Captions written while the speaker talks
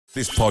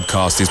This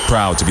podcast is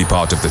proud to be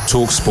part of the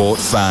TalkSport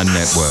Fan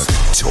Network.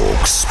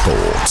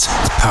 TalkSport.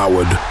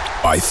 Powered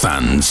by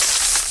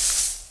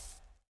fans.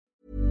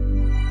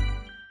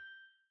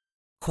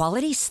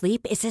 Quality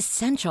sleep is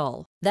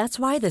essential. That's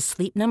why the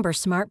Sleep Number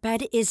Smart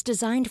Bed is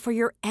designed for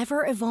your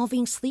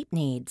ever-evolving sleep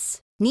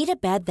needs. Need a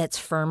bed that's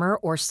firmer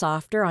or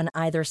softer on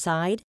either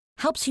side?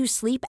 Helps you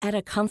sleep at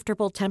a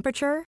comfortable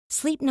temperature?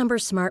 Sleep Number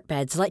Smart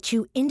Beds let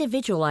you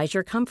individualize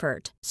your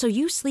comfort, so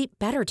you sleep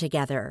better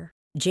together.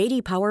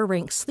 J.D. Power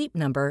ranks Sleep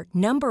Number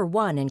number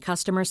 1 in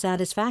customer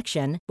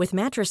satisfaction with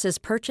mattresses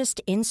purchased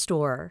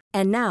in-store.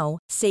 And now,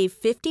 save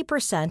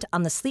 50%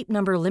 on the Sleep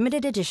Number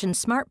Limited Edition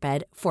Smart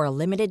Bed for a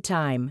limited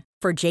time.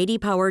 For J.D.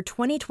 Power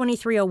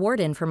 2023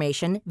 award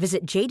information,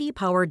 visit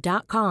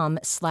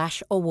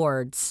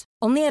jdpower.com/awards.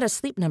 Only at a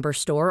Sleep Number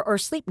store or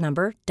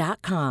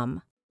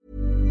sleepnumber.com.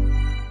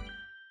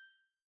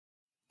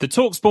 The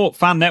TalkSport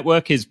Fan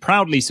Network is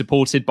proudly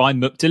supported by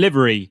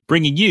McDelivery,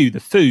 bringing you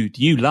the food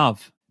you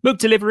love.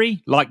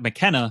 McDelivery, like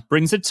McKenna,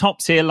 brings a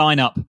top-tier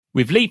lineup.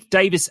 With Leif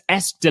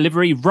Davis-esque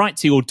delivery right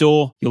to your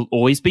door, you'll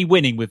always be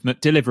winning with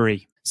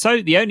McDelivery. So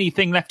the only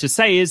thing left to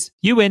say is,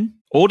 you win.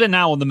 Order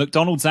now on the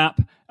McDonald's app,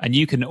 and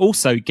you can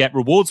also get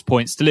rewards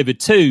points delivered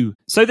too,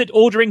 so that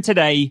ordering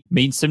today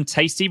means some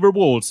tasty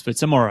rewards for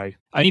tomorrow.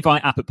 Only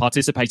via app at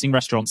participating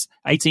restaurants.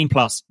 18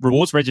 plus.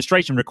 Rewards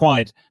registration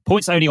required.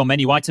 Points only on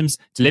menu items.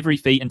 Delivery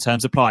fee and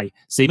terms apply.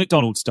 See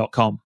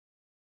mcdonalds.com.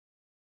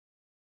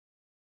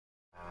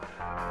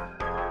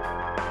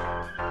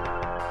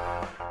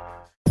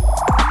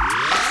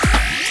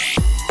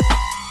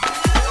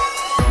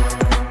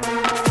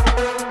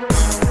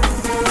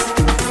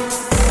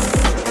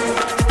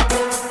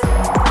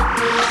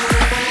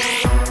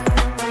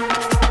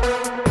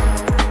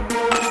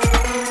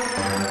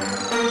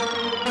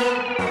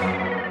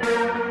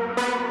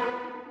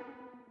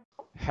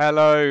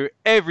 Hello,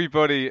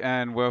 everybody,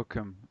 and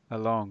welcome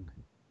along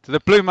to the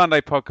Blue Monday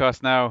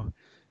podcast now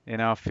in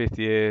our 5th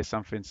year,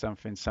 something.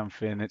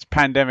 It's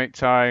pandemic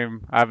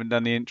time. I haven't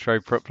done the intro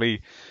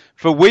properly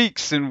for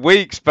weeks and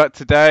weeks, but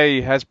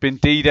today has been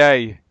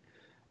D-Day,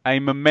 a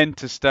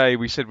momentous day.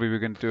 We said we were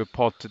going to do a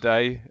pod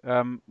today.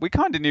 We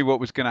kind of knew what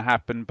was going to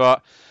happen,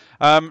 but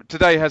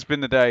today has been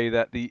the day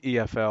that the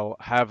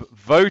EFL have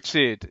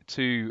voted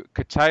to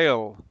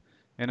curtail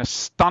in a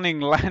stunning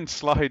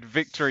landslide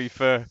victory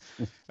for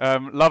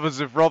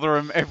lovers of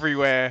Rotherham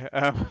everywhere,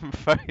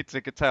 voted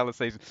to curtail the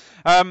season.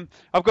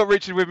 I've got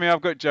Richard with me,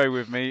 I've got Joe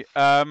with me.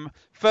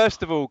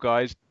 First of all,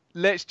 guys,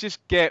 let's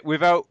just get,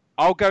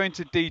 I'll go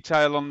into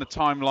detail on the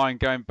timeline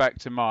going back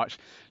to March.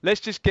 Let's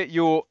just get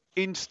your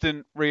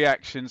instant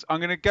reactions. I'm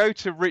going to go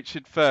to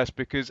Richard first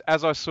because,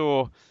 as I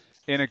saw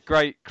in a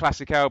great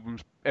Classic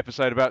Albums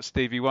episode about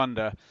Stevie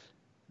Wonder,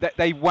 that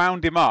they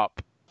wound him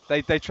up.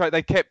 They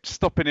kept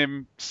stopping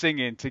him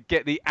singing to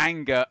get the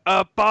anger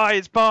up by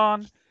his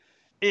barn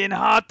in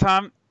hard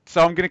time.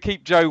 So I'm going to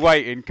keep Joe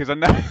waiting because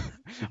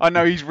I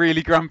know he's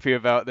really grumpy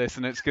about this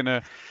and it's going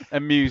to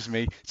amuse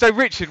me. So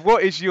Richard,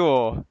 what is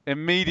your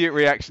immediate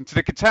reaction to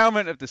the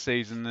curtailment of the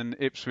season and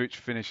Ipswich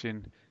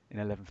finishing in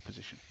 11th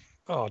position?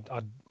 Oh,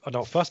 I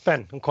don't fuss,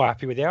 Ben. I'm quite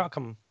happy with the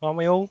outcome, aren't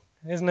we all?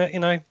 Isn't it?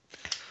 You know.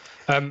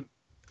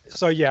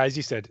 So yeah, as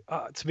you said,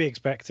 to be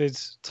expected.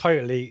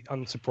 Totally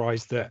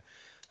unsurprised that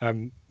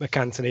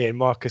McAntony and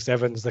Marcus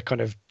Evans, the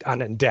kind of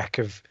Ant and Dec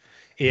of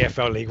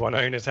EFL League One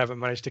owners, haven't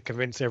managed to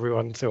convince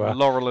everyone to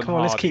Laurel and come on,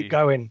 Hardy. let's keep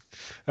going.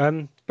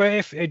 But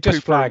if it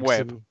just Cooper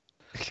flags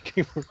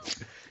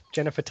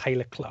Jennifer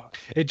Taylor Clark,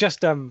 it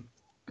just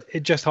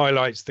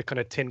highlights the kind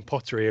of tin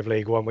pottery of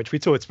League One, which we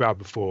talked about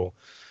before.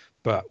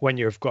 But when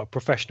you've got a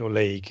professional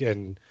league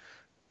and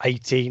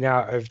 18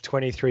 out of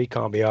 23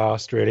 can't be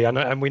asked really,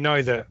 and we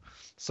know that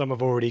some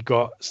have already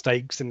got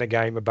stakes in the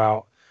game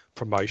about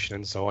promotion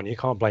and so on. You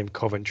can't blame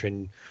Coventry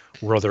and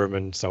Rotherham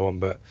and so on,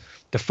 but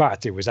the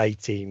fact it was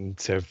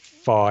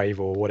 18-5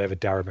 or whatever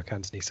Darren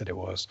McAntony said it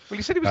was. Well,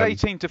 he said it was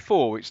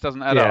 18-4, which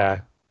doesn't add up.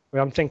 Yeah,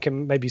 well, I'm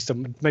thinking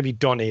maybe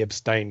Donny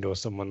abstained or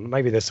someone.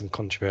 Maybe there's some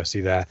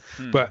controversy there,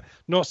 but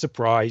not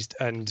surprised.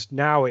 And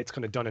now it's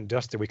kind of done and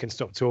dusted. We can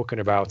stop talking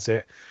about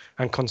it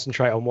and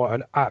concentrate on what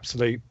an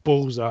absolute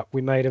balls up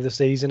we made of the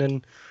season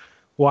and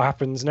what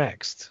happens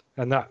next.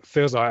 And that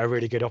feels like a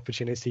really good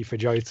opportunity for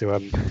Joe to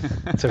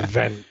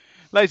vent.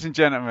 Ladies and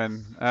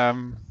gentlemen,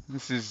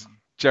 this is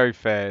Joe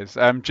Fairs.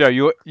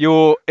 Joe,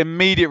 your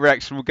immediate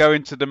reaction. We'll go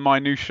into the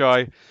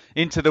minutiae,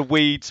 into the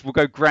weeds. We'll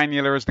go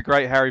granular, as the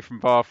great Harry from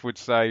Bath would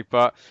say.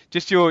 But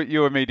just your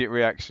immediate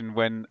reaction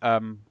when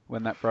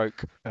that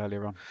broke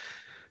earlier on.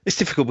 It's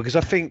difficult because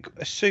I think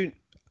it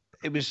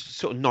was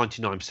sort of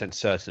 99%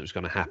 certain it was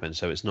going to happen.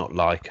 So it's not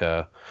like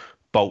a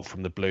bolt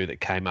from the blue that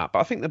came up. But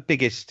I think the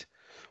biggest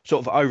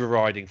sort of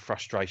overriding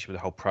frustration with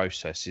the whole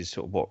process is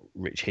sort of what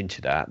Rich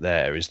hinted at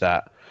there, is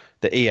that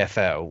the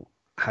EFL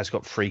has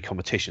got 3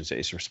 competitions that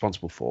it's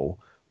responsible for.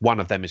 One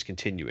of them is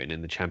continuing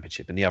in the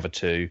Championship and the other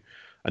 2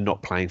 are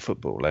not playing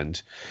football.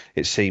 And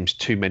it seems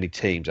too many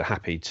teams are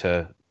happy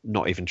to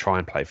not even try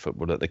and play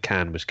football, that the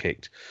can was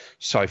kicked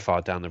so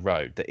far down the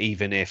road that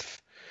even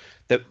if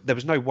there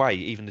was no way,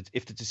 even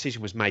if the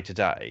decision was made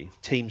today,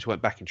 teams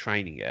weren't back in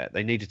training yet.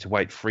 They needed to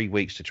wait 3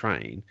 weeks to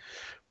train.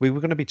 We were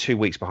going to be 2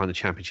 weeks behind the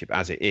Championship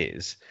as it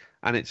is,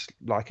 and it's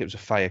like it was a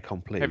fait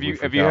accompli. Have you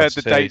heard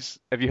the dates?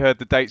 Have you heard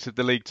the dates of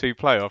the League Two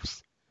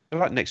playoffs? They're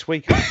like next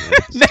week, aren't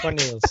they? It's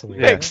 20 or something.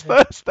 Next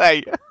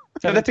Thursday.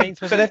 So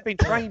they've been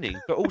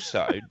training, but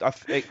also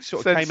it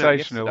sort of came out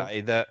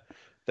yesterday that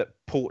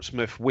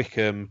Portsmouth,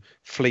 Wickham,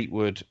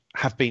 Fleetwood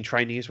have been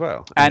training as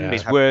well,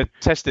 and were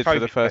tested for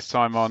the first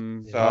time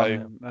on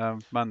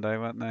Monday,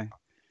 weren't they?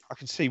 I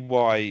can see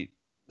why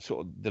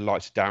sort of the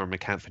likes of Darren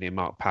McAnthony and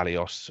Mark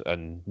Palios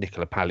and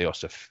Nicola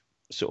Palios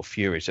are sort of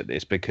furious at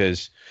this,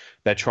 because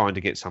they're trying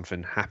to get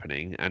something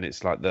happening, and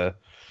it's like the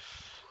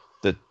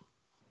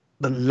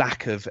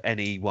lack of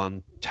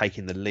anyone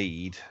taking the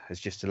lead has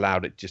just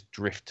allowed it just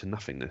drift to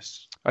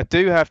nothingness. I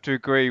do have to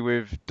agree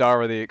with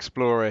Dara the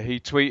Explorer. He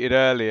tweeted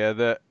earlier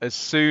that as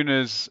soon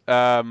as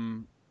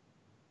and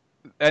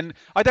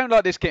I don't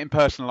like this getting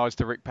personalised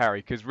to Rick Parry,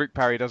 because Rick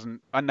Parry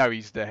doesn't. I know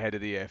he's the head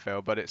of the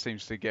EFL, but it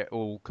seems to get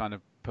all kind of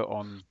put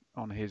on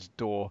his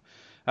door.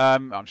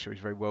 I'm sure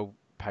he's very well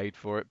paid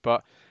for it,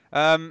 but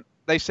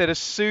they said as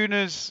soon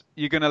as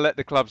you're going to let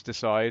the clubs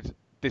decide,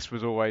 this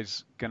was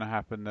always going to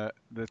happen, that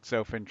the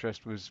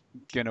self-interest was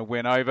going to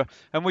win over.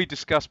 And we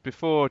discussed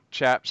before,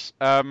 chaps,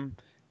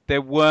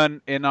 there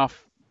weren't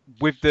enough,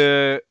 with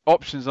the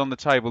options on the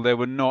table, there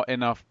were not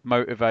enough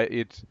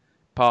motivated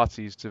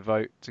parties to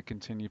vote to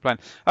continue playing.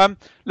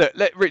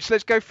 Rich,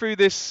 let's go through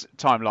this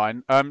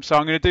timeline. So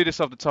I'm going to do this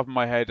off the top of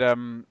my head.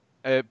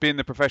 Being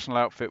the professional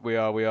outfit we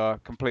are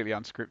completely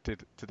unscripted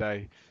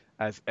today,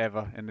 as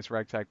ever, in this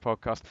Ragtag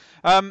podcast.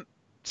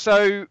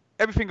 So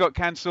everything got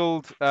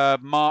cancelled.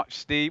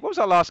 March what was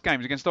our last game? It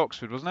was against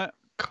Oxford, wasn't it?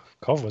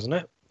 Cov, wasn't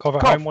it? Cov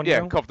at home 1-0?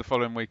 Yeah, Cov the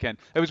following weekend.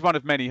 It was one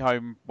of many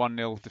home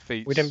 1-0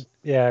 defeats. We didn't.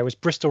 Yeah, it was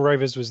Bristol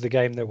Rovers was the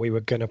game that we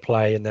were going to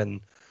play, and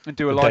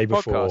do a live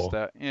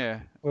podcast.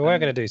 We were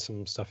going to do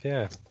some stuff.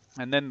 Yeah.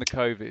 And then the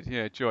COVID.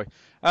 Yeah, joy.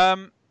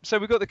 So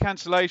we got the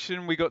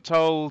cancellation. We got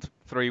told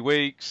 3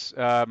 weeks.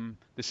 The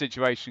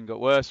situation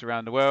got worse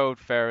around the world.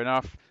 Fair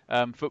enough.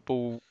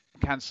 Football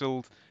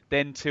cancelled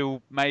then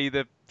till May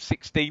the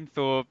 16th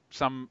or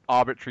some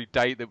arbitrary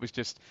date that was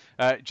just,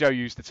 Joe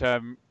used the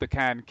term, the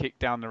can kicked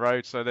down the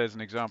road. So there's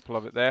an example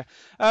of it there.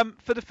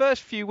 For the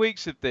first few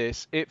weeks of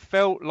this, it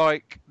felt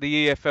like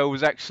the EFL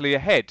was actually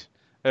ahead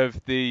of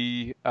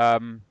the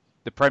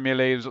Premier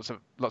League. There was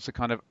lots of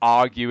kind of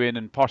arguing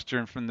and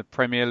posturing from the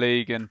Premier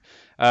League, and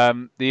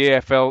the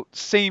EFL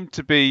seemed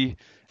to be,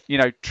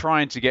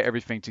 trying to get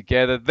everything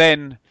together.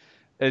 Then,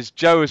 as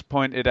Joe has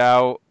pointed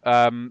out,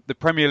 the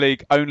Premier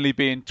League only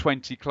being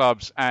 20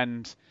 clubs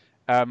and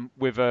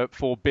with a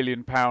 £4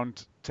 billion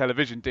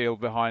television deal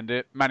behind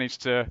it,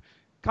 managed to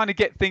kind of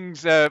get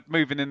things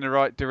moving in the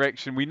right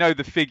direction. We know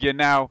the figure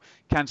now,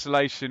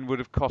 cancellation would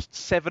have cost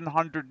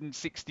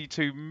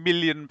 £762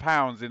 million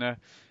in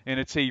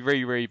a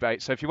TV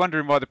rebate. So if you're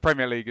wondering why the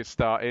Premier League has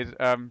started,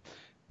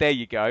 there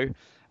you go.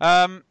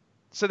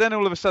 So then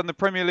all of a sudden the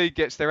Premier League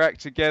gets their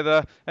act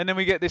together, and then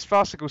we get this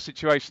farcical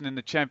situation in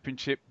the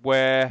Championship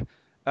where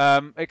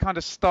it kind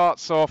of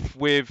starts off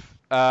with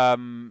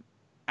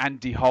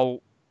Andy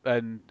Holt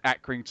and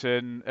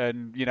Accrington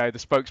and the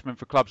spokesman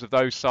for clubs of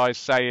those size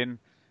saying,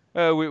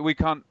 we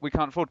can't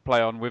afford to play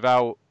on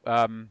without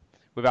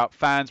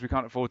fans. We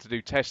can't afford to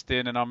do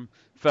testing, and I'm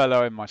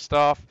furloughing my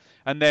staff.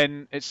 And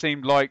then it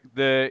seemed like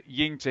the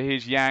yin to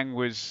his yang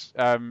was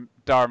Darren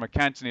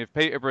McAnthony of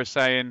Peterborough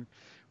saying,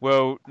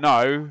 well,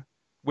 no,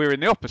 we're in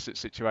the opposite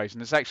situation.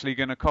 It's actually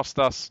going to cost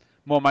us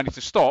more money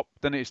to stop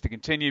than it is to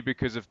continue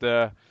because of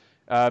the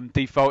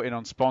defaulting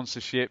on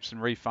sponsorships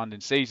and refunding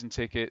season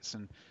tickets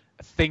and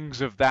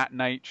things of that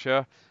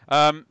nature.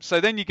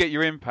 So then you get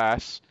your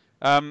impasse.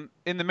 In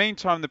the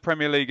meantime, the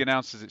Premier League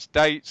announces its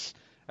dates,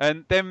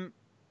 and then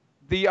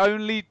the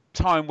only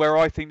time where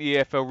I think the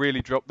EFL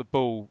really dropped the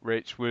ball,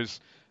 Rich, was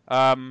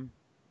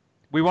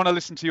we want to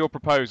listen to your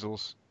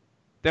proposals.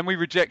 Then we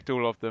reject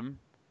all of them.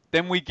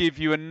 Then we give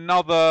you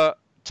another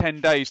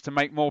 10 days to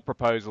make more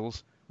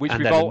proposals, which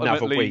we've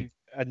ultimately...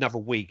 Another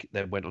week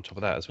then went on top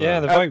of that as well.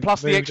 Yeah, the vote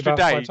plus the extra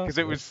day, because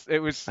it was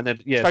and then,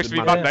 supposed to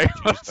be Monday,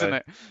 wasn't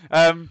it?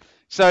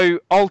 So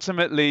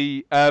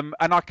ultimately, and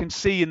I can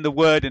see in the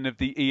wording of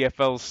the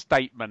EFL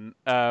statement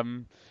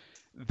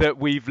that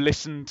we've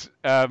listened,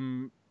 I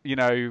can't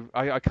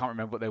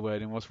remember what their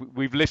wording was.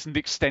 We've listened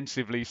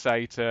extensively,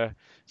 so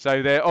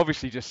they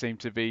obviously just seem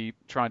to be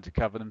trying to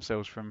cover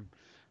themselves from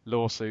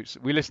lawsuits.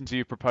 We listened to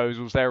your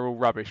proposals; they're all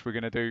rubbish. We're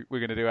going to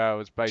do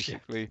ours,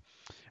 basically,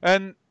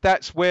 and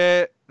that's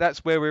where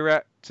we're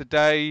at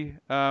today.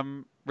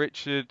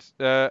 Richard,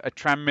 a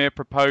Tranmere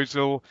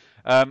proposal,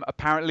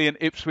 apparently an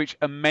Ipswich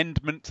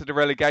amendment to the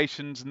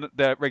regulations,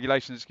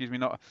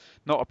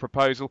 not a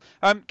proposal.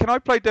 Can I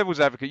play devil's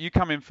advocate? You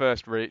come in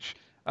first, Rich.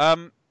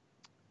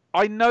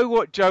 I know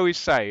what Joe is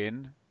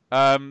saying,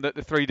 that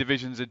the three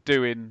divisions are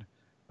doing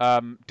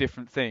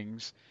different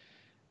things.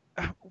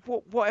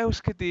 What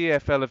else could the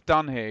EFL have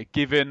done here,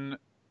 given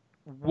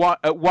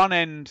at one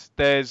end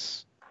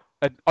there's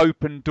an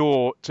open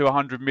door to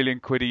 £100 million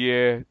a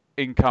year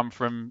income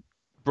from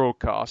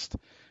broadcast.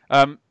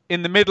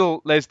 In the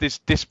middle, there's this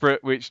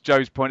disparate, which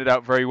Joe's pointed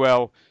out very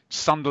well,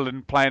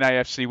 Sunderland playing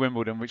AFC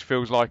Wimbledon, which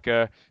feels like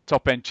a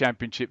top-end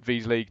Championship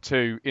vs League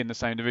Two in the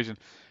same division.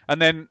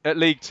 And then at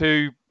League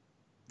Two,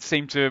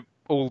 seem to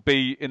all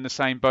be in the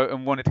same boat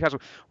and wanted to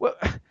cancel. Well,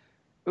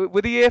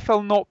 were the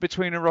EFL not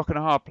between a rock and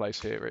a hard place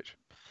here, Rich?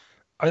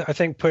 I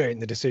think putting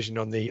the decision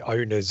on the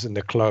owners and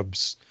the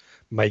clubs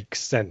makes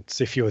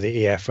sense if you're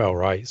the EFL,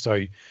 right?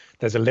 So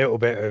there's a little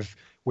bit of,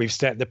 we've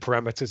set the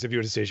parameters of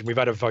your decision. We've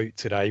had a vote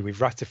today.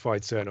 We've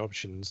ratified certain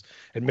options.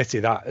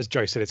 Admittedly, that, as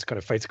Joe said, it's kind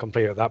of fait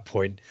accompli at that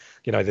point.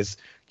 You know,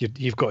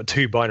 you've got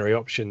two binary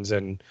options,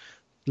 and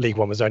League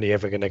One was only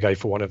ever going to go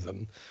for one of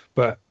them.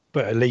 But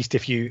at least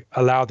if you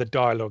allow the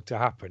dialogue to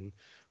happen,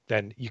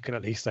 then you can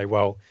at least say,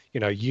 well, you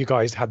know, you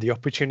guys had the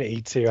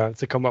opportunity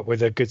to come up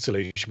with a good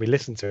solution. We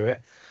listened to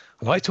it.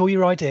 I liked all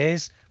your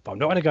ideas, but I'm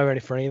not going to go any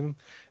for them.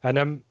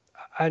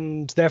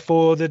 And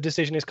therefore the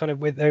decision is kind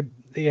of with the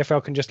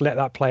EFL can just let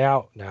that play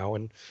out now.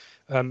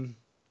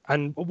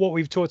 And what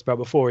we've talked about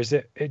before is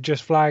that it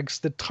just flags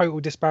the total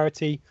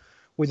disparity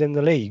within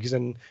the leagues.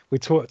 And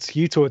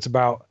you talked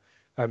about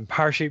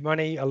parachute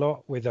money a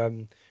lot with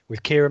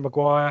Kieran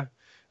Maguire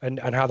and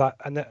how that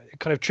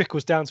kind of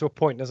trickles down to a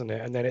point, doesn't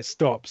it? And then it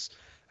stops,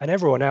 and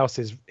everyone else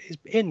is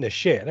in the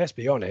shit. Let's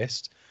be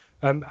honest.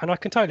 And I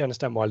can totally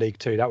understand why League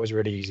Two, that was a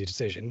really easy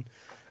decision.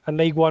 And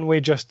League One,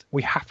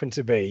 we happen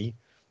to be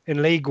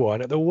in League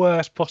One at the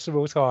worst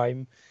possible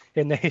time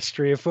in the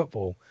history of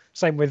football.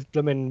 Same with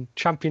Blooming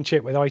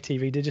Championship with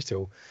ITV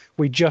Digital.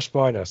 We just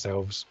find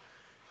ourselves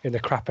in the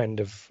crap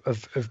end of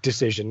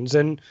decisions.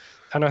 And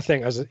I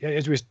think,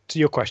 as was to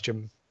your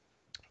question,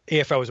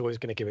 EFL is always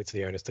going to give it to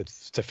the owners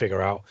to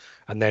figure out.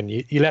 And then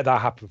you let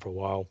that happen for a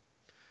while.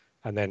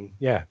 And then,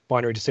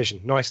 binary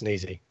decision, nice and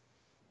easy.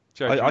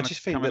 Joe, I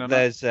just think that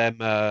there's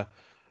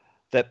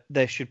that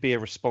there should be a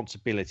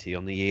responsibility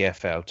on the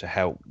EFL to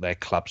help their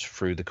clubs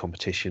through the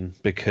competition,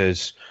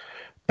 because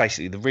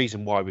basically the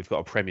reason why we've got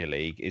a Premier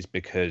League is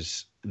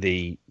because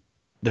the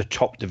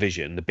top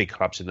division, the big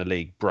clubs in the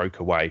league, broke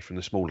away from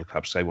the smaller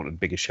clubs. So they wanted a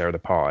bigger share of the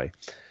pie.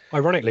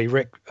 Ironically,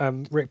 Rick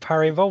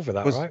Parry involved with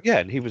that, right? Yeah,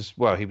 and he was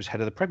head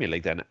of the Premier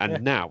League then,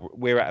 and now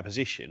we're at a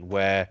position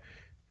where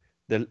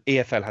the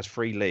EFL has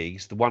 3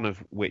 leagues, the one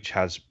of which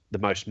has the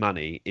most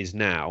money is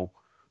now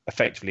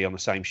effectively on the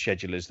same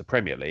schedule as the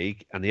Premier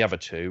League, and the other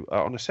 2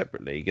 are on a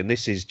separate league. And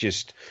this is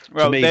just,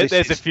 well, to me,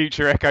 there's a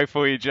future echo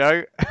for you,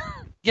 Joe.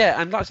 Yeah,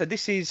 and like I said,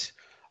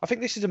 I think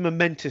this is a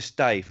momentous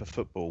day for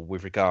football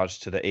with regards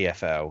to the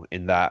EFL,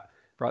 in that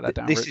write that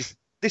down,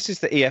 this is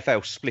the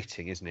EFL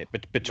splitting, isn't it?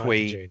 But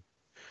between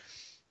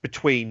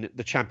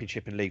the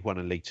Championship and League One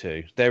and League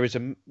Two, there's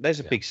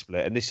a big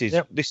split, and this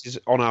is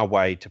on our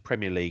way to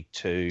Premier League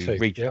to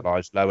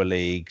regionalised lower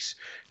leagues.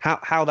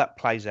 How that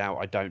plays out,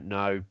 I don't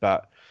know,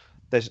 but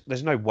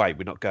there's no way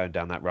we're not going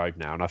down that road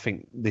now. And I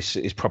think this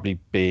is probably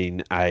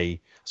been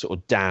a sort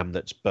of dam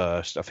that's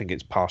burst. I think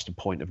it's past a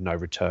point of no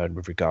return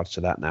with regards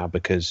to that now,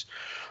 because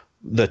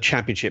the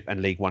Championship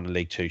and League One and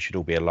League Two should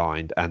all be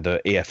aligned, and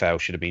the EFL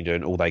should have been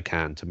doing all they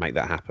can to make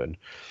that happen,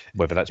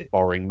 whether that's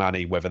borrowing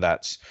money, whether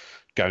that's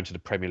going to the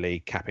Premier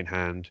League cap in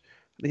hand.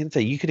 At the end of the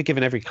day, you could have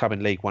given every club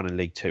in League One and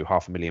League Two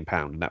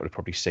 £500,000, and that would have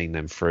probably seen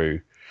them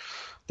through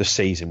the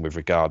season with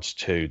regards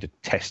to the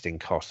testing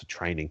costs, the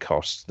training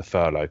costs, the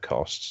furlough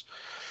costs.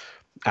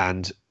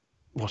 And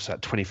what's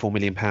that, £24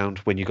 million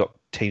when you've got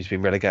teams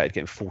being relegated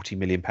getting £40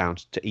 million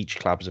to each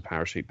club as a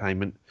parachute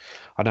payment?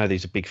 I know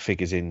these are big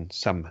figures in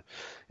some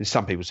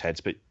people's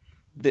heads, but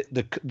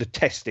the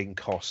testing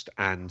cost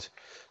and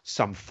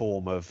some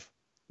form of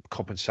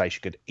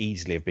compensation could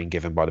easily have been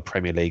given by the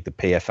Premier League, the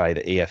PFA,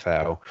 the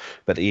EFL,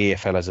 but the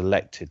EFL has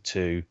elected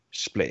to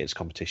split its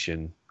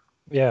competition.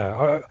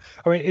 Yeah,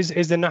 I mean,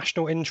 is the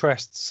national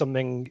interest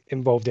something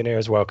involved in here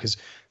as well? Because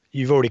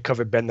you've already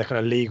covered, Ben, the kind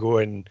of legal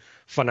and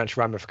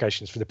financial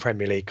ramifications for the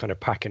Premier League kind of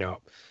packing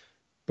up.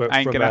 But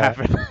ain't gonna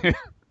happen.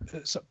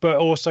 But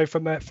also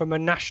from a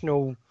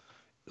national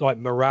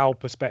morale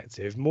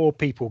perspective, more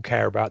people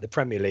care about the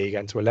Premier League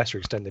and to a lesser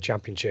extent the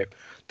Championship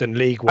than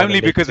League One.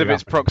 Only because of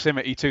its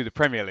proximity to the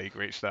Premier League,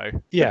 Rich, though.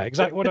 Yeah,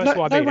 exactly. Well, that's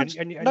what I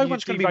mean. No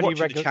one's going to be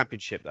watching the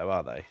Championship, though,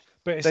 are they?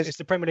 But it's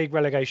the Premier League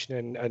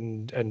relegation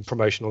and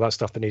promotion, all that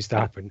stuff that needs to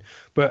happen.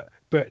 But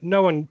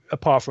no one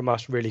apart from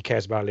us really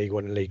cares about League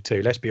One and League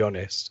Two. Let's be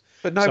honest.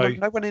 But no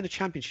one in a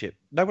Championship,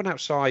 no one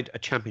outside a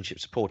Championship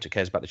supporter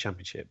cares about the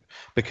Championship,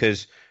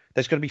 because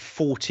there's going to be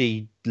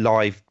 40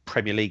 live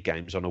Premier League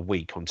games on a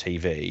week on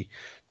TV,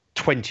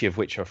 20 of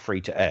which are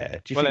free to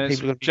air. Do you think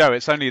people are Joe,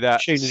 it's only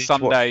that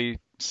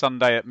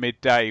Sunday at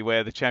midday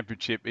where the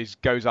Championship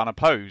goes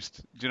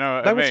unopposed. Do you know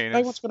what I mean?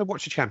 No one's going to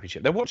watch the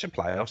Championship. They're watching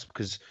playoffs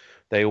because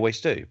they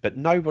always do. But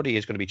nobody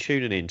is going to be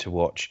tuning in to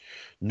watch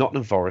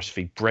Nottingham Forest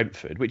v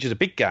Brentford, which is a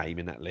big game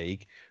in that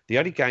league. The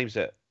only games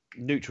that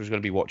neutral is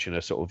going to be watching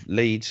are sort of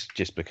Leeds,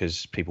 just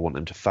because people want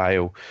them to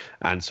fail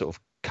and sort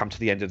of come to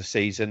the end of the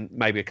season,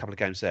 maybe a couple of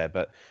games there.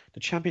 But the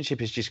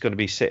Championship is just going to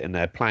be sitting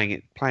there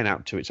playing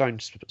out to its own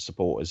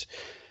supporters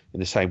in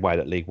the same way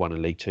that League One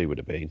and League Two would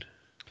have been.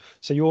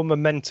 So your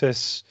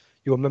momentous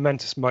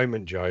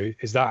moment, Joe,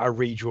 is that a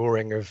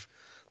redrawing of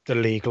the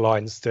league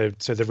lines to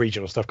the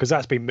regional stuff? Because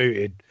that's been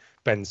mooted,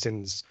 Ben,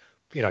 since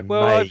May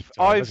time,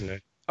 hasn't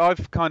it?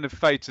 I've kind of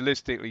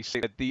fatalistically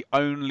said the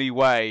only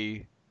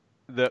way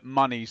that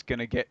money's going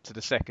to get to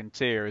the second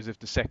tier is if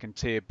the second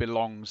tier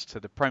belongs to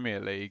the Premier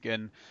League,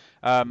 and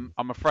I'm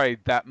afraid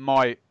that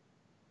might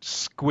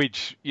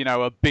squidge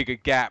a bigger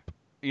gap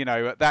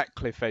at that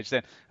cliff edge.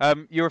 Then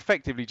you're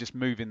effectively just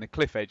moving the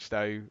cliff edge,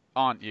 though,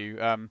 aren't you?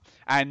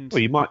 And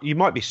well, you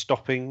might be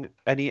stopping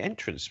any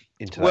entrance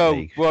into that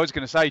league. Well, I was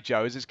going to say,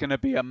 Joe, is it's going to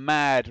be a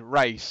mad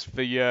race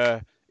for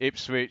your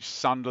Ipswich,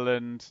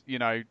 Sunderland,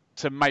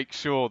 to make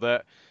sure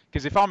that,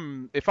 because if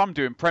I'm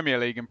doing Premier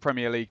League and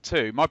Premier League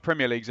 2, my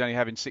Premier League's only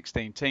having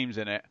 16 teams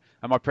in it,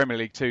 and my Premier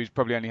League 2 is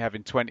probably only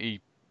having 22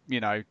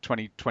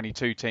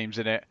 teams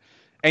in it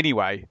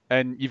anyway.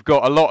 And you've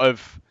got a lot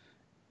of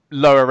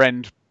lower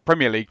end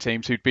Premier League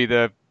teams who'd be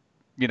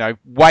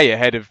way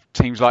ahead of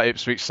teams like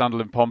Ipswich,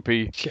 Sunderland,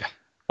 Pompey,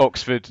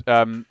 Oxford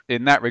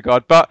in that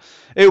regard. But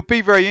it'll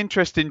be very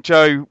interesting,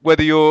 Joe,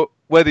 whether you're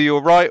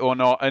right or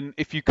not, and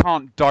if you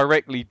can't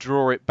directly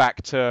draw it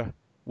back to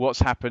what's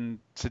happened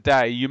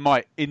today, you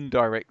might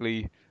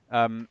indirectly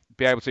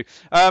be able to.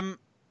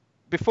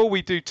 Before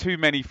we do too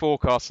many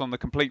forecasts on the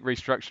complete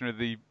restructuring of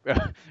the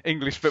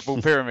English football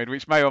pyramid,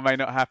 which may or may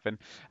not happen.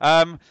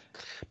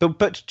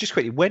 But just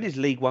quickly, when is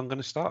League One going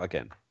to start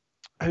again?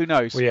 Who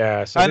knows? Well,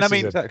 yeah, so and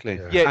exactly.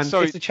 Yeah, and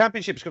if the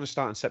Championship's going to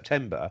start in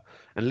September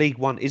and League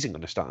One isn't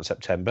going to start in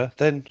September,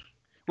 then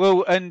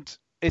and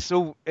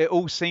it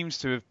all seems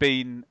to have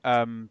been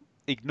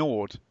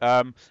ignored.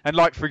 And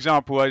like, for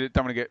example, I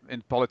don't want to get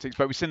into politics,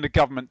 but we've seen the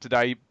government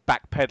today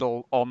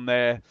backpedal on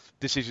their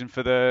decision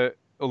for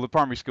all the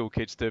primary school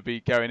kids to be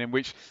going in,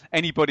 which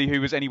anybody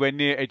who was anywhere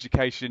near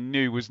education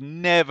knew was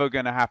never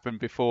going to happen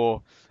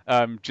before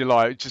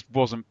July. It just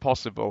wasn't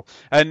possible.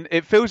 And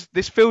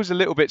this feels a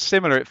little bit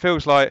similar. It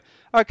feels like,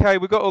 okay,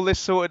 we've got all this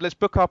sorted. Let's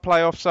book our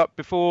playoffs up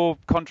before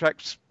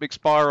contracts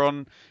expire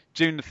on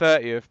June the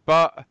 30th.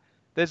 But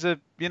there's a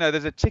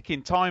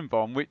ticking time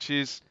bomb, which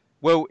is,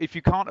 well, if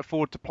you can't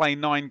afford to play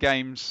 9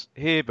 games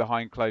here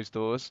behind closed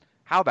doors,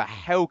 how the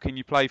hell can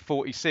you play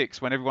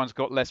 46 when everyone's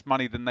got less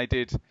money than they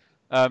did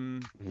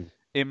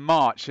in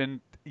March? And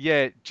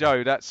yeah,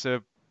 Joe, that's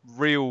a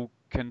real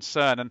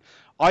concern. And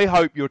I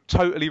hope you're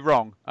totally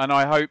wrong. And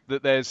I hope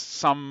that there's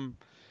some,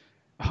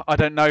 I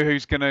don't know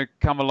who's going to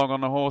come along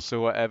on a horse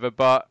or whatever,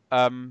 but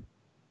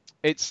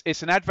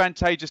it's an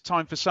advantageous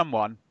time for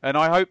someone. And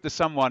I hope the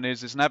someone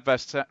is an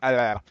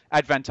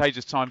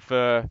advantageous time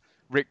for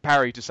Rick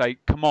Parry to say,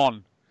 come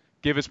on,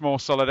 give us more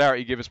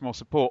solidarity, give us more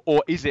support.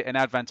 Or is it an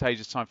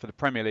advantageous time for the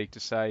Premier League to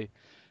say,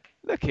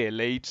 look here,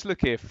 Leeds,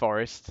 look here,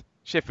 Forest,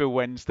 Sheffield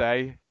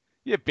Wednesday,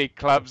 you're big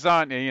clubs,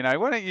 aren't you?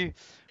 Why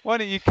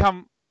don't you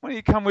come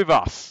with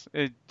us?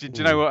 Do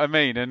you know what I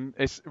mean? And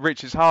it's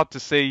hard to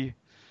see.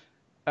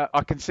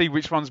 I can see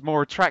which one's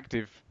more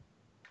attractive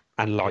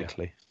and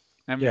likely.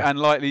 And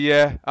likely,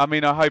 yeah. I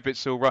mean, I hope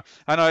it's all right,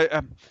 and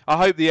I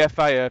hope the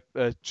FA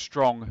are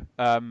strong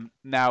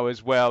now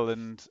as well.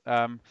 And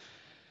I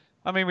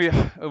mean,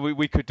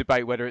 we could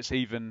debate whether it's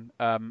even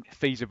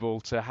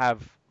feasible to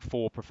have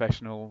 4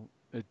 professional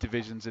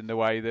divisions in the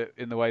way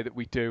that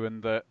we do,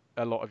 and that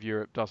a lot of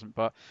Europe doesn't.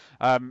 But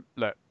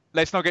look,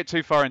 let's not get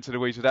too far into the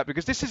weeds with that,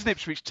 because this is an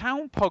Ipswich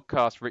Town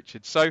podcast,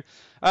 Richard. So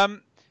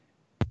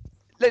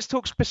let's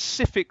talk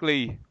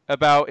specifically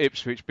about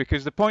Ipswich,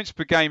 because the points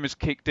per game has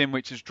kicked in,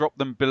 which has dropped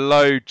them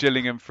below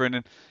Gillingham for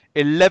an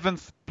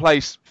 11th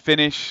place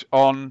finish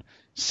on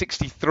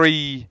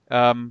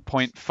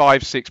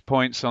 63.56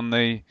 points on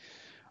the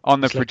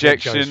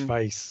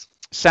projection.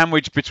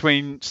 Sandwiched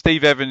between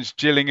Steve Evans,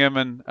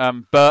 Gillingham,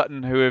 and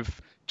Burton, who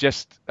have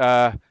just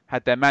had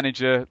their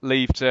manager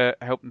leave to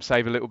help them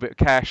save a little bit of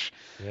cash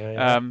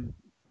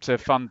to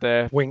fund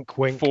their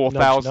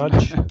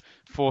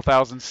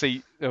 4,000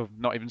 seat,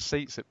 not even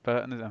seats at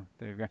Burton. Oh,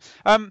 there we go.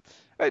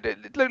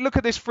 Look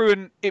at this through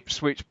an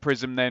Ipswich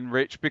prism then,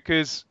 Rich,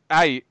 because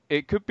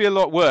it could be a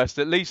lot worse.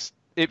 At least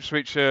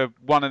Ipswich are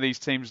one of these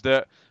teams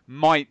that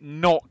might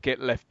not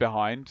get left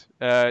behind,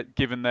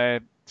 given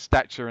their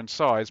stature and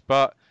size.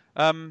 But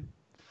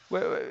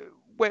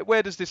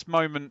where does this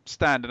moment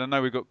stand? And I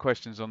know we've got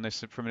questions on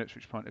this from an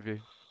Ipswich point of view.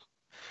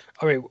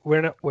 I mean,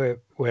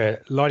 we're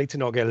likely to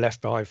not get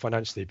left behind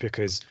financially,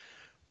 because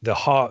the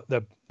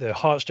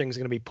heartstrings are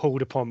going to be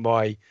pulled upon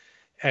by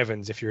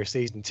Evans if you're a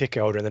season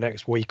ticket holder in the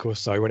next week or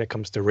so. When it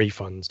comes to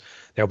refunds,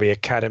 there'll be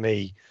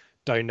academy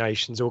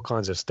donations, all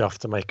kinds of stuff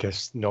to make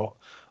us not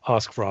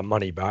ask for our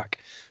money back.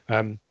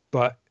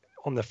 But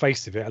on the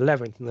face of it,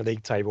 11th in the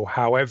league table,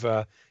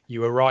 however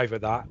you arrive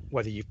at that,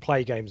 whether you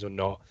play games or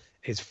not,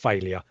 is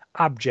failure,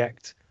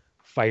 abject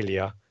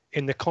failure,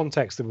 in the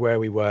context of where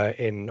we were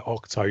in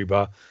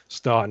October,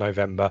 start of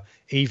November,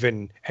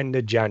 even end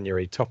of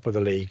January, top of the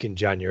league in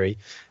January.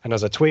 And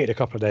as I tweeted a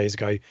couple of days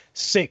ago,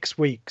 6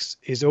 weeks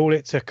is all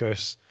it took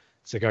us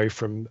to go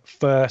from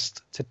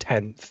 1st to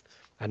 10th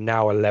and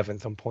now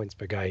 11th on points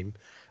per game.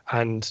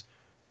 And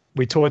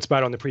we talked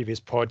about on the previous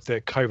pod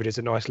that COVID is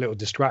a nice little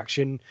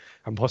distraction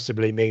and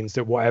possibly means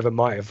that whatever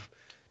might have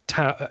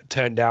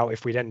turned out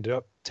if we'd ended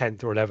up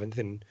 10th or 11th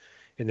in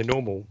the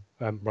normal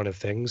run of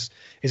things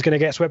is going to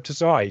get swept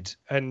aside.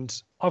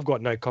 And I've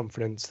got no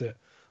confidence that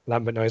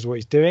Lambert knows what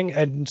he's doing.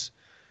 And,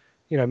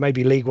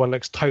 maybe League One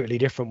looks totally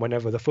different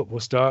whenever the football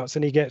starts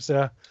and he gets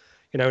an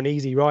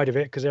easy ride of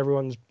it because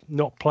everyone's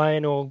not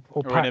playing or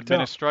packed in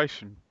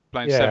administration,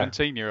 playing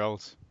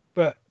 17-year-olds.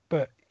 But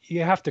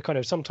you have to kind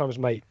of sometimes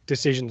make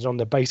decisions on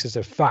the basis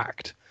of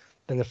fact.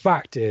 And the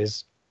fact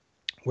is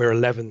we're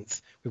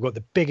 11th. We've got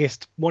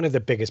one of the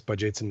biggest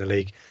budgets in the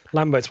league.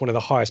 Lambert's one of the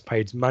highest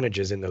paid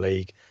managers in the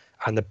league.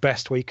 And the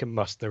best we can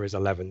muster is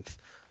 11th.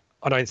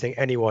 I don't think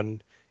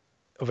anyone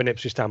of an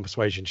Ipswich Town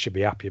persuasion should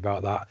be happy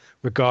about that,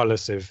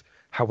 regardless of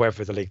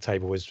however the league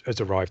table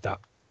has arrived at.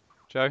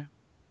 Joe?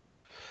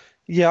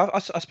 Yeah, I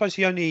suppose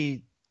the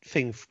only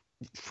thing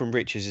from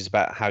Rich's is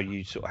about how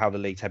the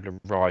league table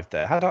arrived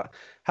there.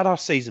 Had our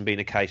season been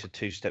a case of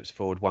 2 steps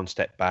forward, 1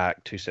 step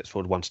back, 2 steps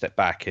forward, 1 step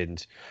back,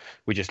 and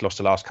we just lost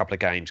the last couple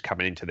of games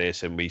coming into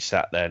this, and we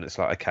sat there and it's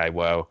like, okay,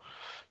 well,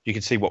 you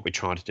can see what we're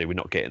trying to do. We're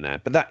not getting there,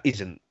 but that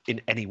isn't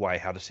in any way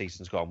how the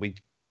season's gone. We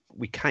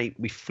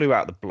flew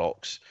out the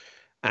blocks,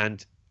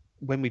 and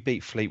when we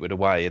beat Fleetwood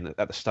away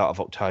at the start of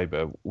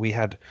October, we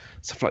had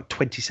something like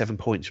 27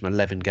 points from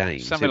 11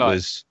 games. Something like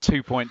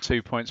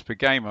 2.2 points per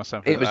game or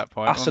something at that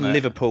point. Us and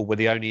Liverpool were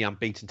the only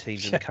unbeaten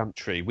teams in the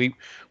country. We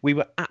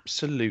were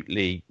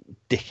absolutely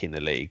dicking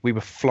the league. We were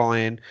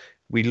flying.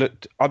 We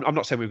looked. I'm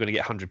not saying we were going to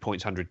get 100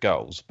 points, 100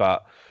 goals,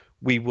 but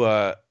we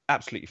were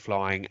absolutely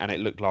flying, and it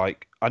looked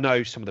like, I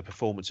know some of the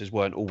performances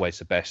weren't always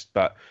the best,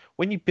 but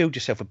when you build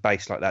yourself a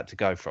base like that to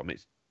go from,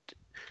 it's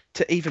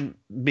to even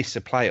miss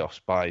the playoffs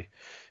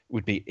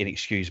would be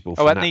inexcusable.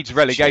 That needs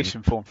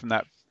relegation form from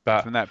that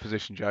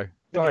position, Joe.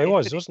 No, it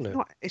was, wasn't it?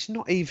 It's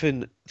not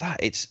even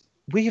that.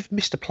 We have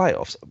missed the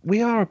playoffs.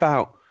 We are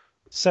about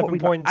 7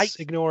 points,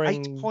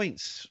 ignoring 8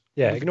 points.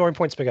 Yeah, ignoring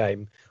points per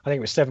game. I think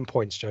it was 7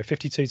 points, Joe.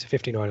 52 to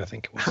 59, I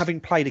think it was. Having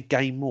played a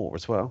game more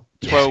as well.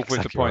 12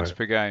 with the points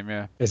per game,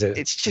 yeah. Is it?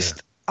 It's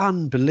just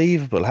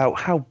unbelievable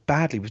how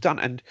badly we've done.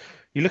 And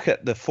you look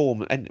at the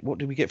form, and what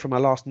did we get from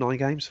our last 9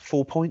 games?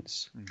 4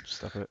 points.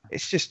 Stop it.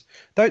 It's just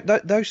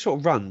those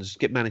sort of runs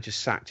get managers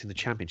sacked in the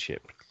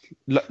Championship,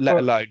 let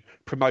alone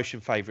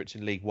promotion favourites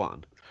in League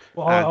One.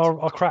 Well,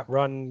 our crap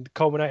run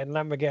culminated in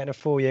Lambert getting a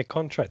 4-year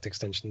contract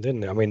extension,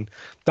 didn't it? I mean,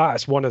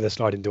 that's one of the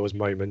sliding doors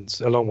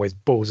moments, along with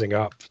ballsing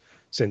up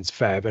since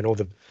Feb and all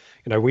the,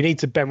 we need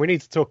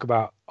to talk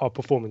about our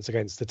performance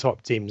against the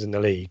top teams in the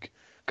league,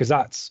 because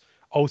that's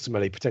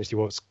ultimately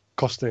potentially what's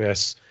costing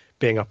us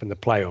being up in the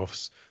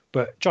playoffs.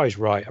 But Joe's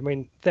right. I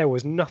mean, there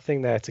was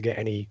nothing there to get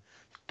any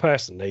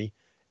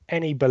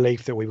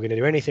belief that we were going to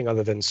do anything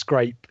other than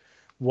scrape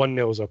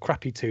 1-0s or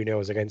crappy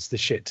 2-0s against the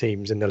shit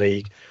teams in the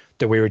league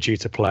that we were due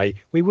to play.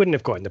 We wouldn't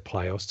have got in the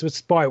playoffs,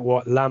 despite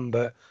what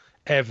Lambert,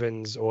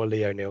 Evans or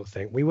Lee O'Neill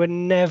think. We were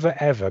never,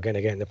 ever going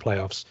to get in the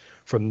playoffs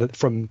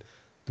from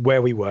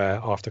where we were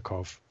after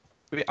Cov.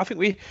 I think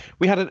we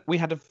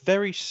had a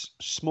very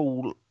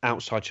small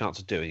outside chance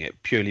of doing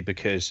it, purely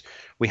because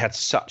we had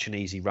such an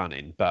easy run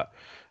in. But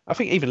I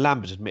think even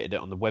Lambert admitted it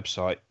on the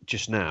website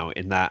just now,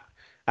 in that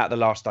at the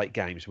last 8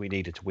 games we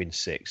needed to win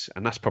 6,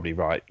 and that's probably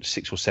right.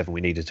 6 or 7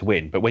 we needed to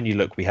win. But when you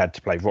look, we had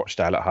to play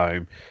Rochdale at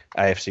home,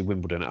 AFC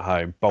Wimbledon at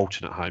home,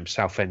 Bolton at home,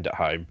 Southend at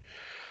home.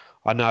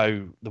 I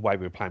know the way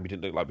we were playing, we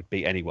didn't look like we'd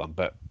beat anyone,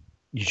 but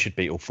you should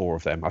beat all 4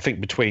 of them. I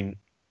think between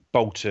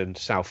Bolton,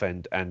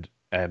 Southend and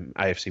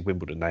AFC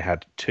Wimbledon, they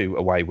had 2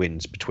 away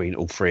wins between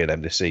all 3 of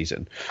them this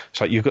season.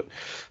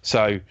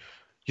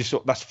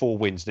 That's 4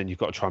 wins. Then you've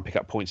got to try and pick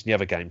up points in the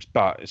other games,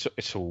 but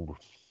it's all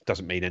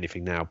doesn't mean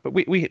anything now. But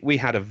we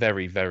had a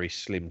very, very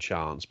slim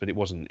chance, but it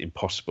wasn't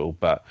impossible.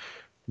 But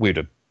we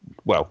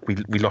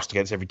lost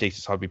against every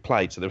decent side we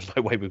played, so there was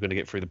no way we were going to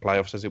get through the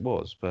playoffs as it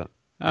was. But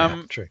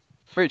true.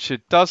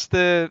 Richard, does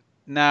the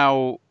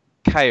now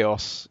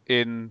chaos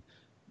in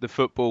the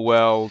football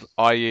world,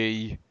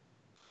 i.e.,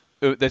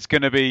 there's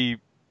going to be,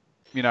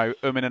 and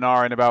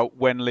ahhing about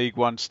when League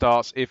One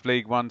starts, if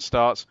League One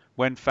starts,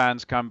 when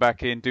fans come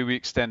back in, do we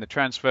extend the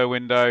transfer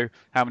window,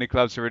 how many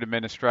clubs are in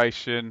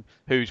administration,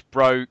 who's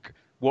broke,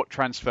 what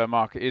transfer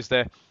market is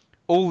there?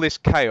 All this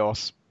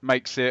chaos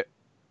makes it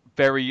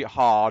very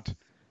hard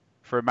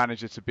for a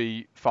manager to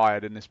be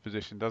fired in this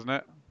position, doesn't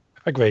it?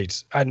 Agreed.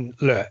 And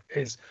look,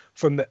 it's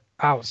from the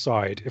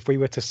outside, if we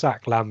were to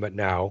sack Lambert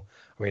now,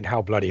 I mean,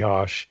 how bloody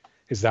harsh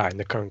is that in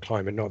the current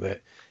climate? Not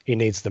that he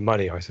needs the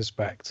money, I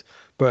suspect.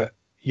 But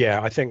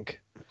yeah, I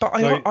think. But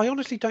I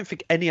honestly don't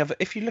think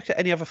if you look at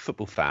any other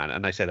football fan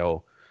and they said,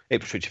 oh,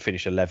 Ipswich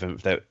finished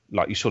 11th,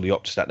 like you saw the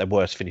Opta stat, their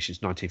worst finish since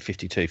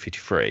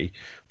 1952-53,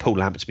 Paul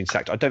Lambert's been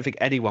sacked. I don't think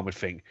anyone would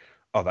think,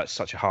 oh, that's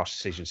such a harsh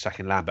decision,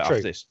 sacking Lambert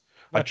after this.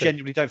 I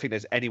genuinely don't think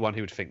there's anyone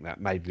who would think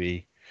that.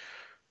 Maybe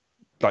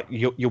like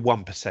your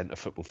 1% of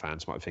football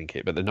fans might think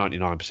it, but the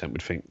 99%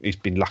 would think he's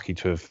been lucky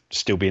to have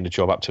still been in the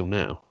job up till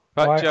now.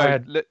 Right, Joe,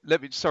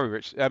 let me. Sorry,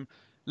 Rich.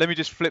 Let me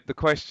just flip the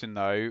question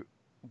though.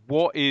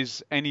 What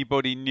is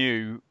anybody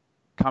new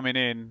coming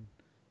in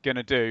going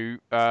to do,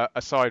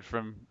 aside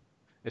from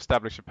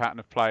establish a pattern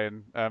of play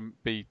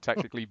and be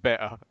tactically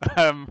better,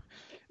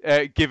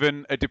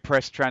 given a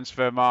depressed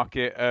transfer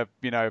market,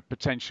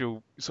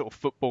 potential sort of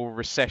football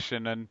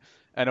recession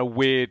and a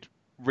weird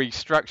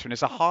restructuring?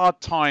 It's a hard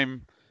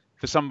time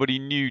for somebody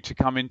new to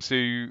come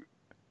into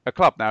a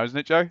club now, isn't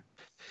it, Joe?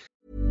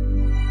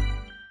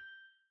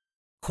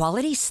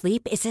 Quality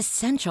sleep is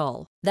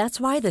essential. That's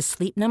why the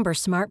Sleep Number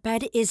Smart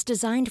Bed is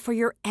designed for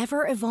your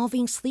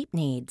ever-evolving sleep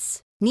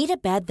needs. Need a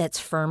bed that's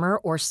firmer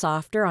or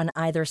softer on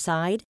either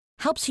side?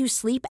 Helps you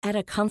sleep at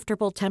a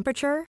comfortable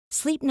temperature?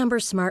 Sleep Number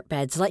Smart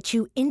Beds let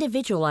you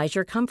individualize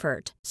your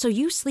comfort so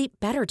you sleep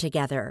better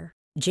together.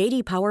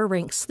 JD Power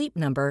ranks Sleep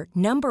Number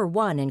number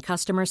 1 in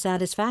customer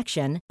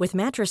satisfaction with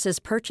mattresses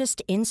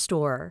purchased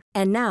in-store.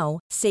 And now,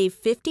 save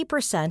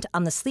 50%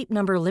 on the Sleep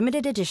Number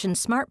Limited Edition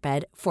Smart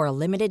Bed for a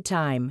limited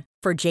time.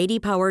 For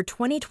JD Power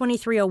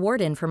 2023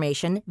 award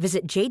information,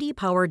 visit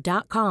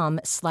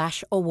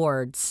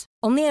jdpower.com/awards.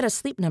 Only at a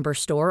Sleep Number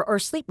store or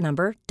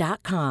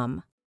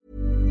sleepnumber.com.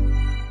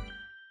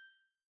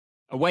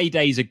 Away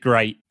days are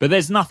great, but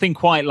there's nothing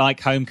quite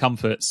like home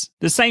comforts.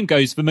 The same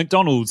goes for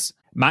McDonald's.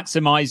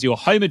 Maximise your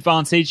home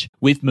advantage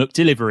with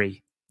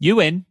McDelivery. You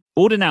in?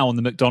 Order now on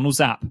the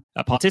McDonald's app.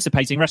 At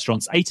participating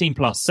restaurants, 18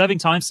 plus, serving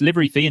times,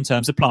 delivery fee and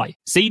terms apply.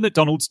 See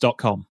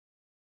mcdonalds.com.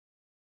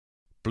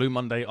 Blue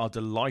Monday are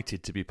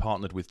delighted to be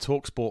partnered with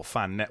TalkSport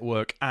Fan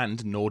Network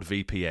and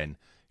NordVPN,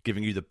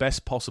 giving you the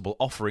best possible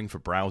offering for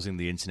browsing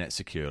the internet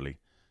securely.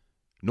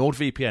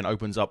 NordVPN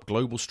opens up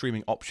global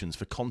streaming options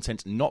for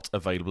content not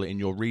available in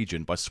your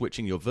region by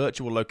switching your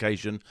virtual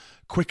location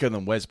quicker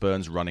than Wes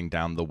Burns running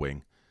down the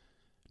wing.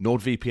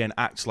 NordVPN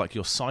acts like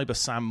your cyber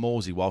Sam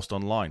Morsey whilst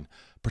online,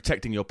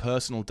 protecting your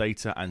personal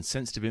data and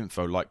sensitive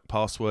info like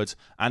passwords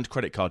and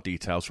credit card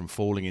details from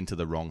falling into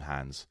the wrong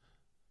hands.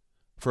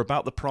 For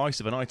about the price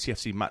of an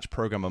ITFC match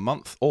program a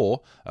month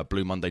or a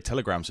Blue Monday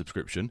Telegram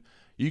subscription,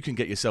 you can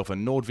get yourself a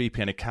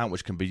NordVPN account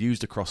which can be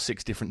used across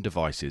 6 different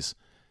devices.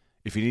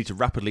 If you need to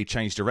rapidly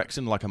change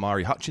direction like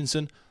Amari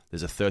Hutchinson,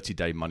 there's a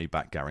 30-day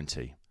money-back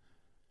guarantee.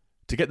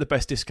 To get the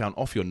best discount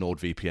off your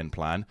NordVPN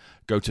plan,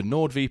 go to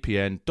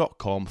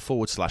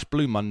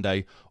nordvpn.com/Blue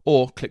Monday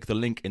or click the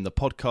link in the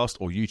podcast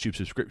or YouTube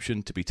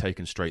subscription to be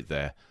taken straight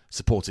there,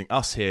 supporting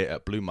us here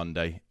at Blue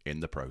Monday in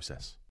the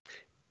process.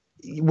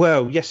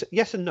 Well, yes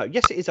and no.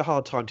 Yes, it is a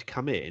hard time to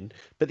come in,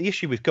 but the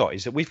issue we've got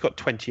is that we've got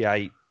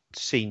 28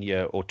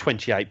 senior or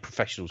 28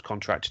 professionals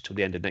contracted till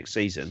the end of next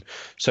season,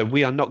 so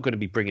we are not going to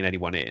be bringing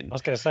anyone in. I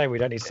was going to say, we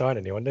don't need to sign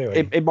anyone, do we?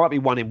 It might be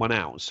one in, one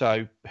out.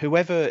 So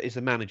whoever is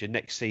the manager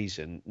next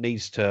season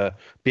needs to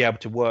be able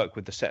to work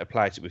with the set of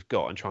players that we've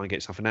got and try and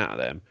get something out of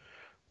them.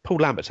 Paul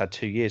Lambert's had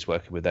 2 years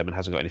working with them and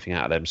hasn't got anything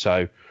out of them.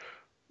 So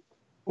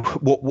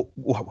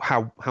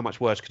how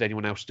much worse could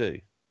anyone else do?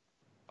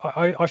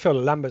 I feel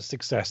Lambert's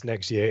success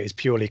next year is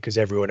purely because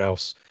everyone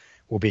else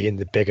will be in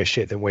the bigger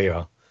shit than we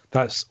are.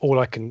 That's all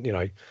I can,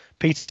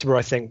 Peterborough,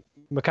 I think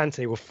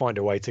McAnthony will find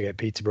a way to get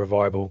Peterborough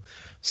viable.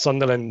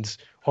 Sunderland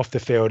off the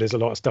field, there's a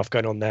lot of stuff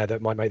going on there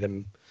that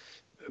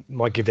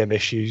might give them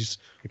issues.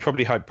 We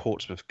probably hope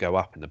Portsmouth go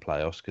up in the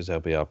playoffs because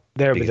they'll be the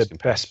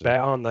best bet,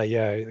 aren't they?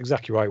 Yeah,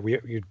 exactly right.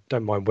 You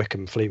don't mind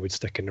Wickham, Fleetwood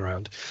sticking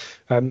around.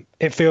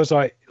 It feels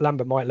like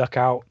Lambert might luck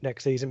out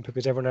next season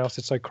because everyone else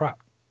is so crap.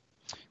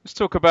 Let's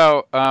talk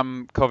about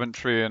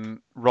Coventry and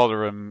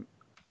Rotherham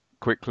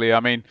quickly. I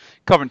mean,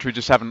 Coventry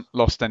just haven't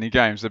lost any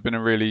games. They've been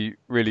a really,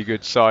 really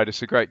good side.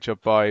 It's a great job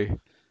by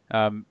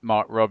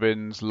Mark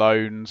Robbins,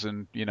 loans,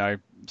 and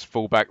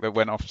fullback that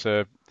went off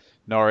to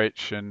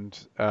Norwich, and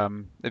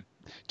they've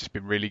just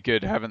been really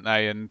good, haven't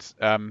they? And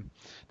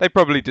they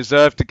probably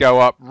deserve to go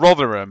up.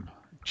 Rotherham,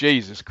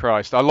 Jesus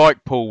Christ! I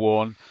like Paul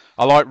Warne.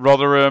 I like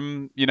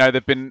Rotherham.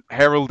 They've been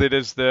heralded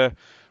as the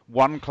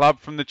one club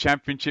from the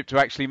Championship to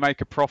actually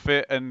make a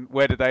profit, and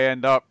where did they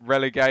end up?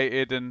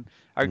 Relegated. And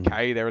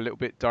okay, they're a little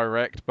bit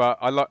direct, but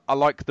I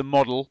like the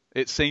model.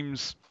 It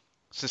seems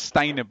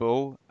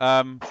sustainable.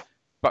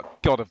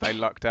 But God, have they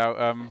lucked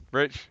out,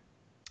 Rich?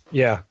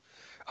 Yeah,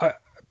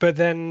 but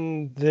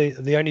then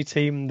the only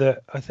team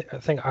that I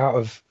think out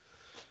of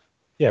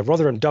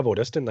Rotherham doubled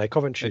us, didn't they?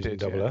 Coventry didn't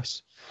double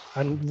us,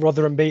 and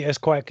Rotherham beat us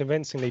quite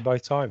convincingly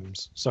both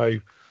times. So,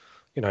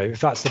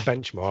 if that's the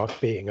benchmark,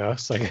 beating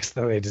us, I guess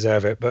then they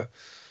deserve it. But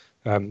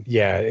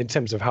in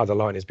terms of how the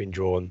line has been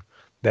drawn,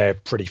 they're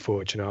pretty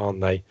fortunate,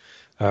 aren't they?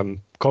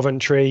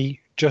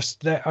 Coventry,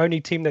 just the only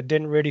team that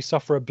didn't really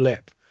suffer a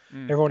blip.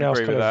 Everyone else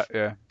kind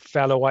of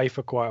fell away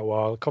for quite a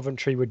while.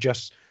 Coventry were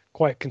just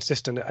quite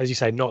consistent, as you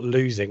say. Not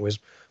losing was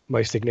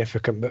most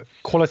significant, but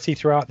quality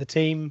throughout the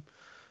team,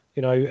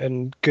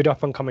 and good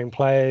up and coming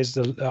players.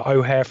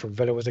 O'Hare from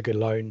Villa was a good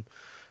loan.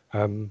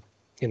 I'm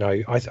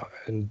going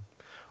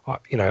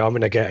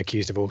to get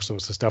accused of all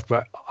sorts of stuff,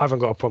 but I haven't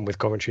got a problem with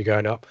Coventry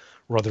going up.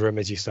 Rotherham,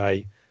 as you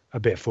say, a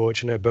bit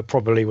fortunate, but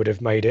probably would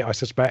have made it, I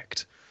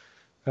suspect,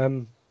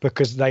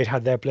 because they'd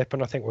had their blip,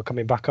 and I think we're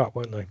coming back up,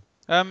 weren't they?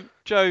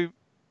 Joe,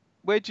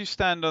 where do you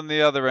stand on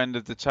the other end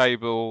of the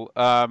table?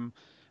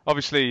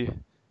 Obviously,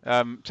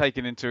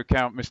 taking into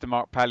account Mr.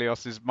 Mark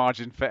Palios'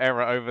 margin for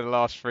error over the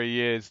last 3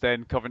 years,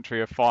 then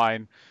Coventry are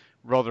fine.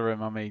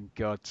 Rotherham, I mean,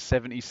 God,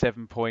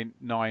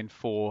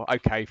 77.94.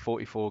 Okay,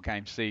 44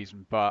 game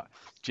season, but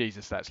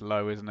Jesus, that's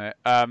low, isn't it?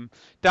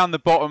 Down the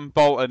bottom,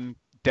 Bolton,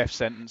 death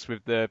sentence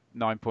with the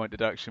 9-point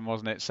deduction,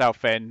 wasn't it?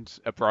 Southend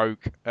are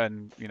broke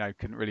and,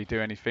 couldn't really do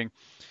anything.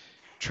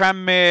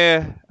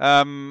 Tranmere,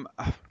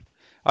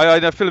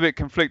 I feel a bit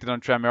conflicted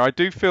on Tranmere. I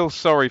do feel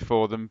sorry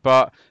for them,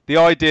 but the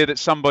idea that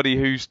somebody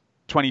who's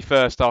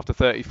 21st after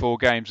 34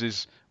 games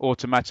is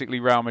automatically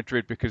Real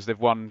Madrid because they've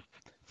won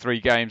 3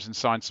 games and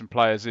signed some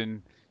players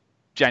in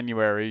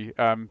January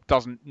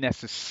doesn't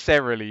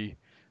necessarily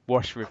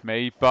wash with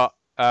me. But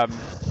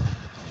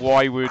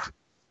why would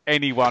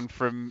anyone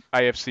from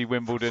AFC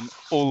Wimbledon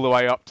all the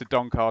way up to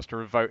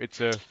Doncaster have voted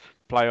to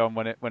play on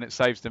when it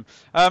saves them?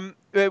 What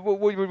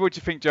do you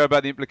think, Joe,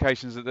 about the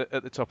implications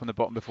at the top and the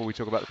bottom before we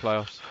talk about the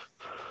playoffs?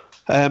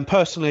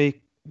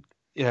 Personally,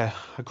 yeah,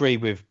 I agree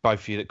with both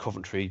of you that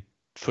Coventry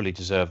fully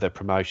deserve their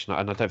promotion,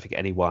 and I don't think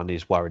anyone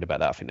is worried about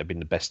that. I think they've been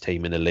the best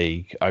team in the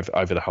league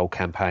over the whole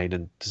campaign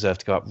and deserve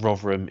to go up.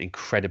 Rotherham,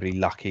 incredibly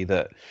lucky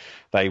that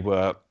they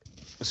were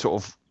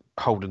sort of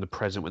holding the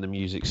present when the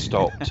music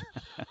stopped.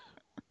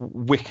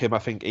 Wickham, I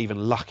think, even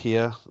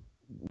luckier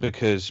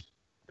because,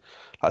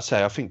 like I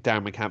say, I think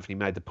Darren McAnthony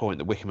made the point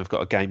that Wickham have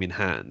got a game in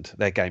hand.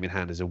 Their game in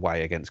hand is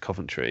away against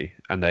Coventry,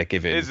 and they're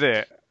giving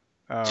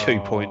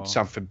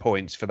 2-point-something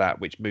points for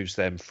that, which moves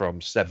them from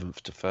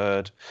 7th to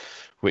 3rd,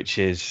 which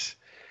is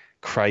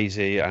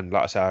crazy. And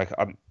like I say,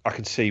 I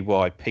can see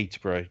why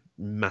Peterborough are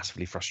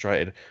massively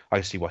frustrated. I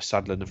can see why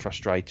Sunderland are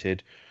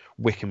frustrated.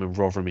 Wickham and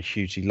Rotherham are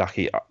hugely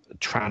lucky.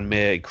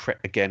 Tranmere,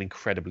 again,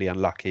 incredibly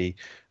unlucky.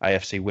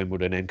 AFC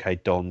Wimbledon,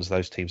 MK Dons,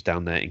 those teams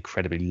down there,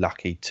 incredibly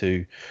lucky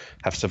to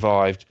have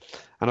survived.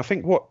 And I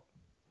think what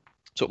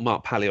sort of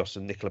Mark Palios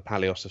and Nicola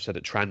Palios have said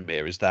at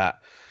Tranmere is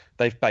that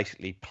they've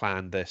basically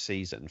planned their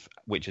season,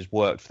 which has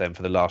worked for them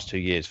for the last 2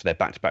 years, for their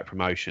back-to-back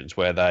promotions,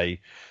 where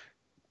they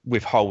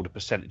withhold a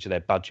percentage of their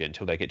budget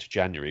until they get to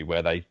January,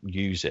 where they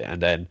use it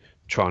and then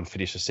try and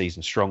finish the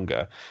season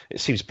stronger. It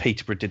seems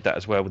Peterborough did that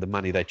as well with the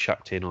money they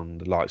chucked in on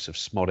the likes of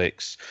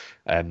Smodics,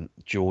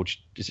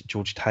 George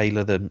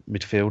Taylor, the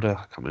midfielder?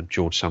 I can't remember,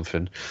 George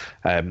something,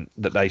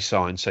 that they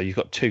signed. So you've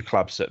got 2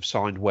 clubs that have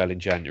signed well in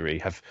January,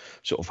 have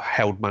sort of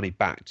held money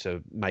back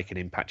to make an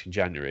impact in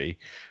January,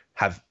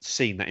 have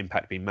seen that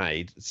impact being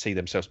made, see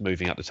themselves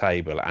moving up the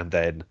table, and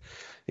then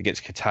it gets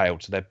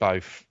curtailed. So they're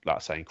both, like I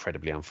say,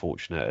 incredibly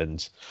unfortunate.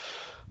 And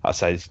I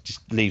say it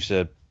just leaves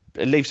a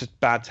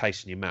bad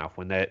taste in your mouth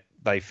when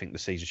they think the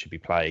season should be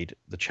played,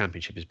 the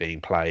championship is being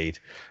played,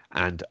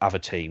 and other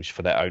teams,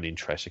 for their own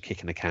interests, are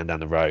kicking the can down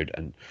the road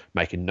and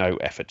making no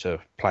effort to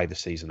play the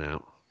season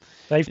out.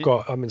 They've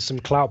got, some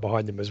clout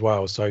behind them as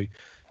well. So,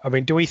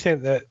 do we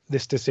think that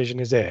this decision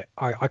is it?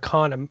 I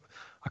can't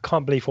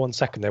believe for 1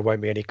 second there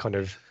won't be any kind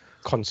of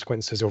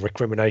consequences or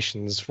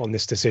recriminations on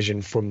this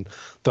decision from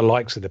the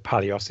likes of the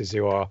Palioses,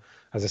 who are,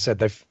 as I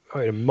said,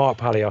 Mark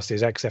Palios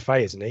is ex-FA,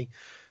 isn't he?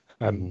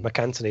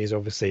 McAnthony's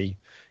obviously,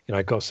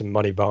 got some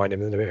money behind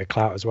him and a bit of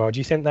clout as well. Do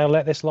you think they'll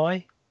let this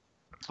lie?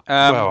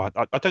 Well,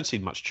 I don't see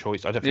much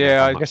choice. I don't think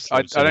I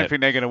don't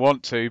think they're going to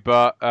want to,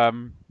 but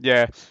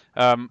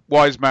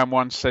Wise Man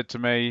once said to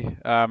me,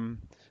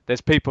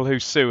 there's people who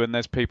sue and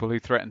there's people who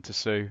threaten to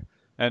sue.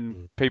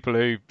 And people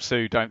who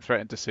sue don't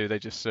threaten to sue, they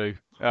just sue.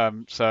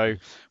 So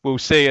we'll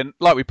see. And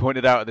like we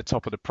pointed out at the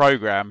top of the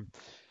programme,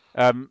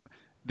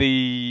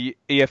 the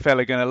EFL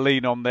are going to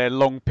lean on their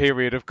long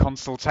period of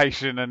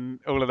consultation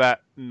and all of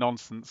that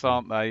nonsense,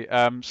 aren't they?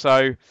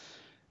 To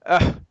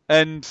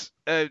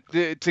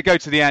go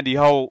to the Andy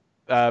Holt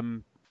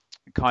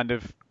kind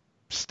of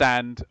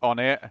stand on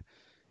it,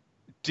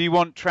 do you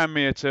want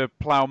Tranmere to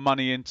plough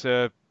money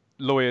into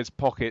lawyers'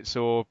 pockets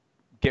or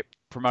get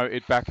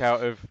promoted back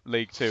out of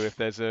League Two if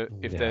there's a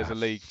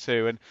League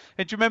Two? And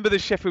do you remember the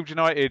Sheffield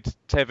United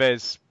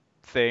Tevez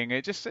thing?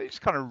 It just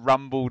kind of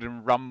rumbled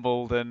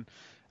and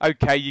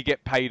okay, you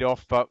get paid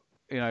off, but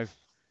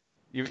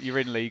you're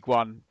in League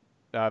One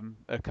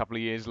a couple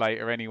of years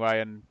later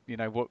anyway, and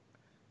what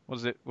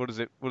does it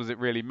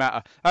really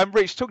matter?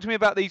 Rich, talk to me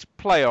about these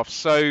playoffs.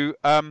 So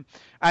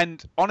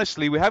and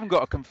honestly, we haven't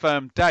got a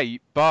confirmed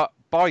date, but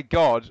by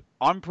God,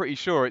 I'm pretty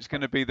sure it's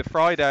going to be the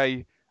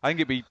Friday. I think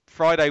it'd be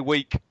Friday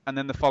week and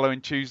then the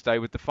following Tuesday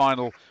with the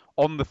final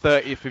on the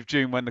 30th of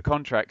June when the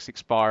contracts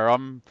expire.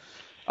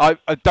 I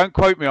don't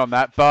quote me on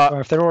that, but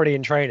if they're already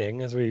in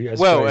training, and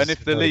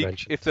if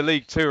the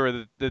League Two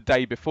are the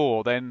day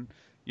before, then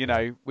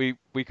we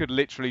could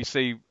literally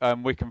see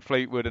Wycombe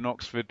Fleetwood and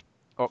Oxford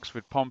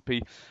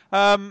Pompey.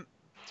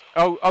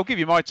 I'll give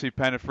you my 2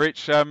 pence,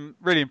 Rich.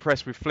 Really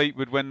impressed with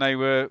Fleetwood when they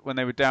were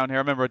down here.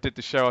 I remember I did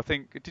the show. I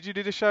think did you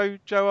do the show,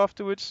 Joe,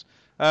 afterwards?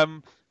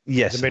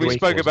 Yes, we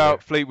spoke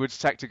about Fleetwood's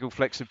tactical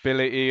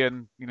flexibility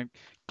and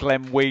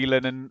Glenn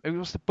Whelan and who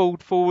was the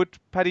bald forward,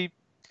 Paddy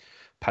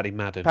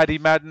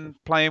Madden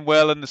playing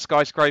well, and the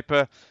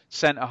skyscraper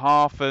centre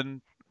half, and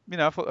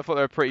I thought they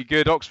were pretty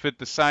good. Oxford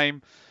the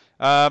same.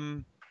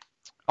 I've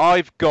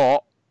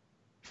got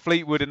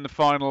Fleetwood in the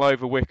final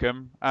over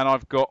Wycombe, and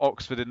I've got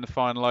Oxford in the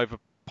final over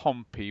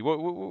Pompey. What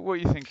are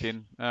you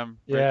thinking?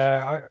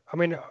 Yeah, I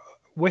mean,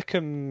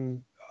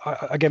 Wycombe.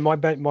 Again,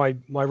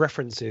 my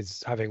reference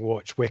is having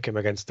watched Wycombe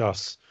against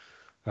us,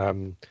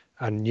 and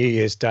New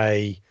Year's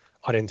Day.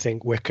 I didn't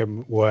think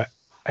Wycombe were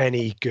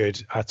any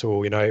good at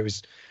all. It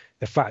was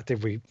the fact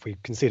that we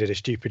conceded a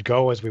stupid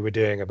goal as we were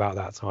doing about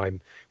that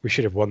time. We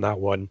should have won that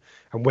one,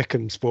 and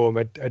Wycombe's form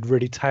had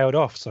really tailed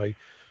off. So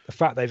the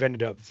fact they've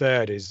ended up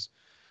third is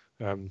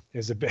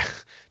a bit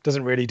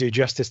doesn't really do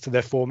justice to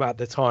their form at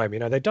the time.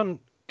 They've done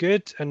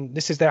good, and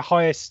this is their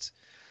highest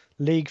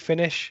league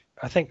finish,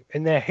 I think,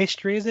 in their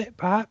history. Is it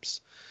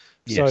perhaps?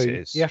 Yes, so it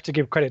is. You have to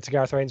give credit to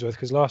Gareth Ainsworth,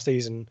 because last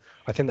season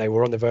I think they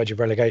were on the verge of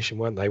relegation,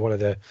 weren't they? One of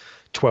the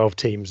 12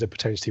 teams that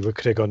potentially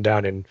could have gone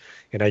down in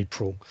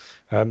April.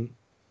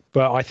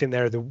 But I think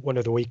they're one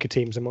of the weaker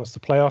teams amongst the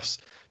playoffs.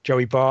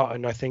 Joey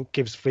Barton, I think,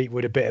 gives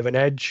Fleetwood a bit of an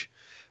edge.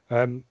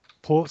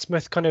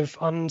 Portsmouth, kind of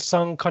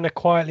unsung, kind of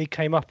quietly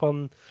came up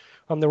on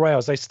the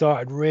rails. They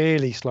started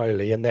really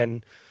slowly and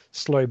then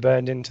slow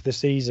burned into the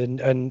season.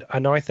 And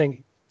I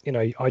think,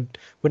 I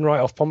wouldn't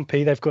write off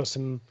Pompey. They've got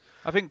some.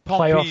 I think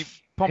Pompey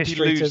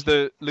lose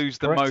the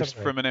correct, most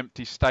from an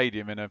empty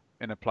stadium in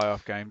a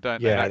playoff game,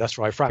 don't they? Yeah, that's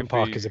right. Fratton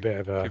Park is a bit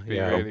of a.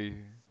 Really...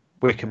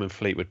 Wycombe and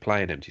Fleetwood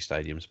play in empty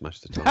stadiums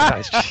most of the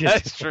time.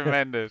 That's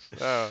tremendous.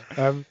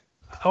 Oh.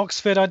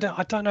 Oxford, I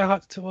don't know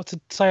what to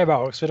say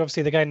about Oxford.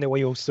 Obviously, the game that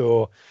we all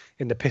saw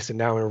in the piss and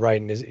now in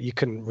rain is you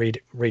couldn't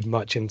read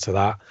much into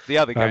that. The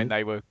other game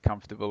they were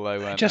comfortable though.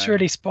 Weren't just they?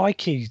 really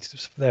spiky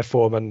their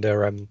form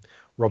under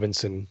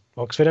Robinson.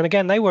 Oxford, and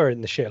again they were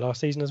in the shit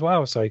last season as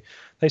well, so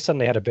they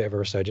suddenly had a bit of a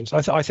resurgence.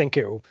 I think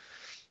it'll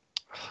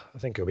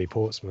be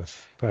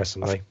Portsmouth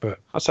personally, but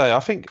I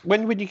think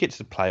when you get to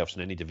the playoffs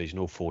in any division,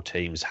 all four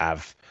teams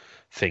have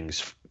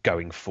things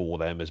going for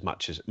them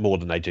more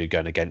than they do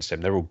going against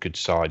them. They're all good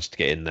sides to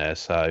get in there.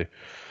 So,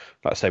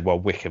 like I say, while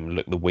Wycombe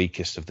look the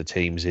weakest of the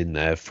teams in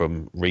there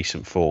from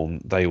recent form,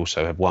 they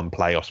also have won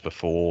playoffs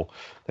before.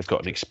 They've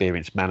got an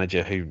experienced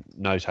manager who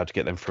knows how to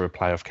get them through a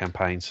playoff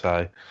campaign.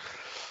 So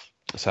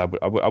I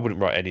wouldn't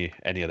write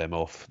any of them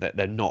off.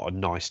 They're not a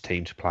nice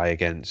team to play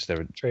against.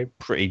 They're a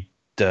pretty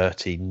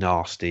dirty,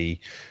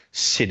 nasty,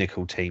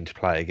 cynical team to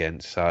play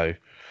against. So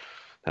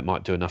that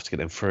might do enough to get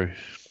them through.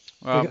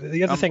 Well,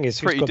 the other thing is,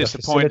 pretty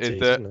disappointed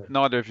that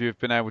neither of you have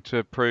been able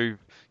to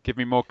give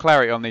me more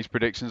clarity on these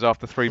predictions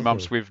after 3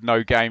 months with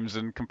no games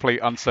and complete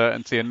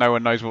uncertainty, and no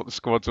one knows what the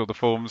squads or the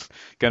form's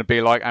going to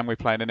be like, and we're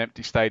playing in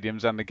empty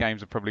stadiums, and the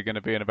games are probably going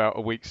to be in about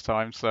a week's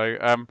time. So,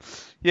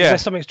 yeah. Is there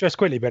something, just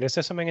quickly, Ben, is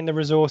there something in the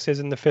resources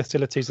and the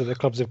facilities that the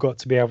clubs have got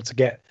to be able to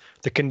get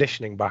the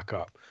conditioning back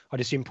up? I'd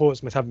assume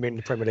Portsmouth haven't been in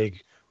the Premier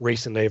League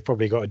recently. They've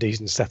probably got a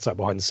decent setup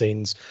behind the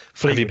scenes.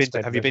 Have you been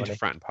to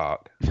Fratton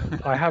Park?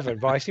 I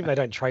haven't, but I assume they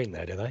don't train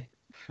there, do they?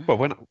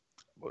 Well,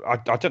 I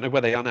don't know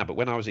where they are now, but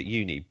when I was at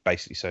uni,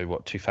 basically,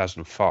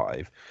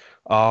 2005,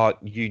 our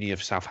Uni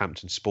of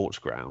Southampton sports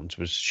ground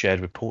was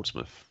shared with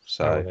Portsmouth.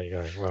 So there you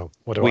go.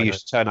 Well, we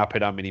used to turn up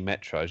in our mini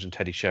metros, and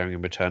Teddy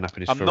Sheringham would turn up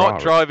in his Ferrari. I'm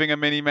not driving a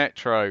mini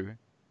metro.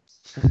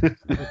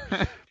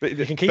 but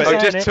you can keep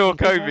just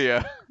talk over you.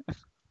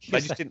 They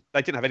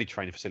didn't have any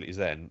training facilities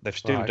then. They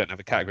still don't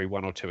have a Category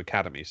 1 or 2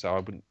 academy,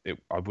 so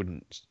I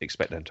wouldn't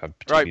expect them to have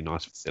particularly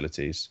nice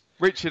facilities.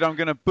 Richard, I'm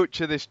going to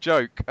butcher this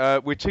joke.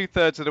 We're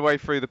 2/3 of the way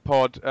through the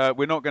pod.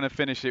 We're not going to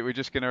finish it. We're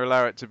just going to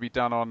allow it to be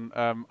done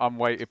on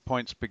unweighted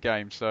points per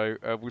game. So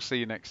we'll see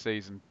you next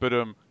season. But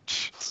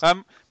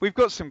we've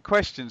got some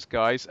questions,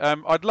 guys.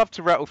 I'd love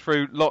to rattle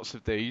through lots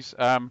of these,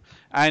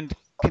 and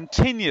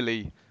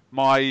continually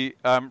my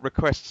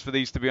requests for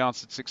these to be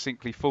answered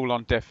succinctly fall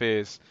on deaf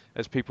ears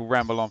as people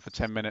ramble on for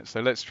 10 minutes.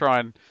 So let's try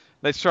and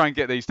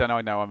get these done.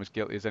 I know I'm as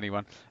guilty as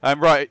anyone.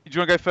 Right, do you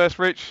want to go first,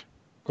 Rich?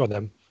 Go on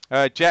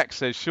then. Jack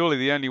says, surely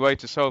the only way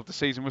to solve the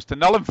season was to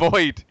null and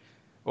void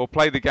or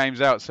play the games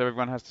out so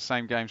everyone has the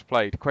same games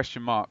played. ?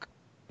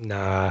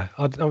 Nah,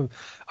 I'm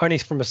only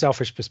from a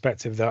selfish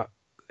perspective that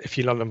if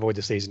you null and void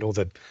the season, all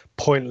the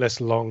pointless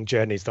long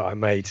journeys that I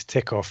made to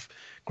tick off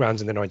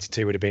grounds in the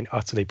 92 would have been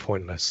utterly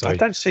pointless. So I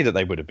don't see that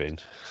they would have been.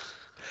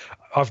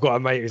 I've got a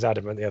mate who's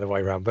adamant the other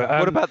way around. But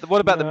what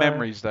about the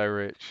memories though,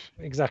 Rich?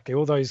 Exactly,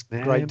 all those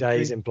great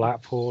days in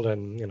Blackpool,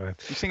 and You're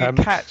singing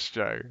Cats,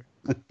 Joe.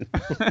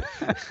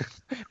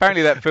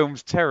 Apparently that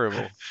film's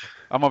terrible.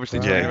 I'm obviously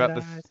talking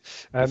about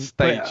the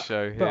stage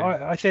show here.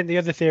 But I think the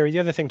other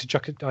thing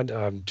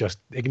to just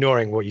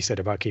ignoring what you said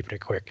about keeping it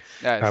quick.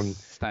 The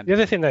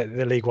other thing that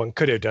the League One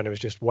could have done was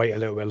just wait a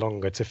little bit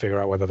longer to figure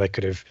out whether they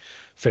could have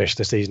finished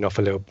the season off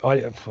a little.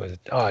 I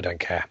don't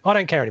care. I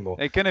don't care anymore.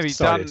 They're going to be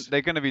done.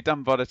 They're going to be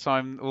done by the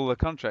time all the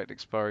contract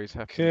expiries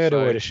happen. Coulda,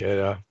 woulda,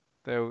 shoulda.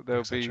 They'll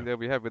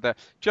be ahead with that.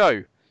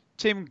 Joe.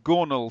 Tim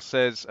Gornall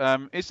says,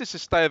 is this a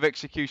stay of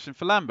execution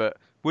for Lambert?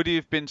 Would he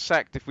have been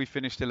sacked if we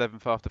finished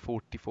 11th after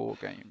 44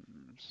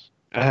 games?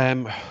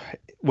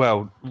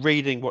 Well,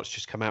 reading what's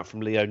just come out from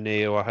Lee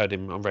O'Neill, I heard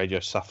him on Radio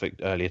Suffolk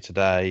earlier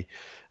today,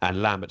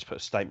 and Lambert's put a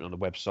statement on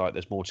the website.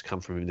 There's more to come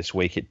from him this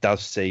week. It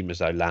does seem as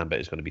though Lambert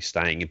is going to be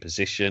staying in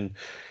position.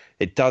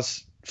 It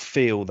does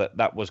feel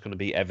that was going to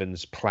be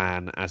Evans'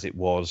 plan as it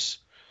was.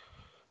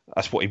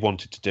 That's what he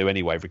wanted to do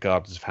anyway,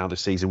 regardless of how the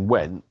season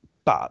went.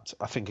 But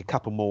I think a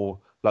couple more,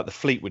 like the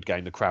Fleetwood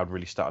game, the crowd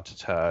really started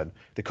to turn.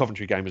 The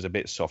Coventry game was a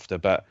bit softer,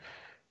 but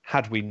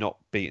had we not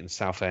beaten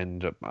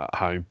Southend at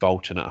home,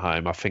 Bolton at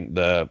home, I think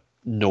the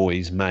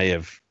noise may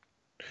have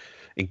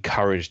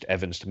encouraged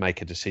Evans to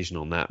make a decision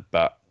on that.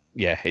 But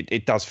yeah,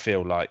 it does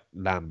feel like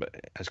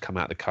Lambert has come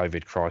out of the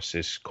COVID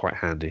crisis quite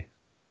handy.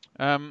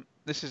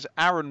 This is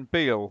Aaron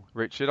Beale,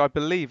 Richard. I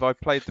believe I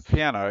played the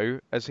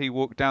piano as he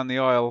walked down the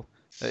aisle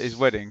at his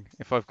wedding,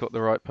 if I've got the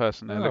right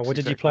person there. Oh, what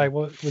did you play?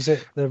 What was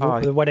it?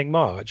 The wedding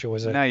march, or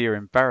was it? Now you're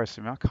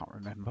embarrassing me. I can't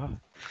remember.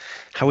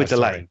 Howie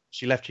Delane.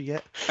 She left you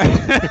yet? You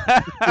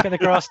get the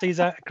grass stains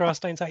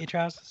out your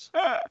trousers.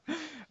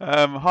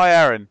 Hi,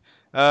 Aaron.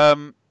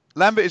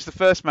 Lambert is the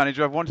first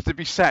manager I've wanted to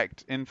be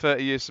sacked in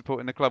 30 years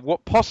supporting the club.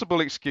 What possible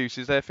excuse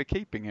is there for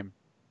keeping him?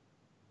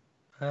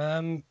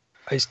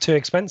 It's too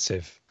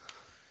expensive.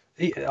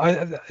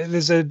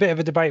 There's a bit of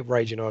a debate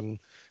raging on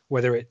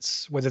whether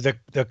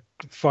the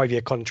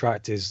 5-year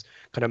contract is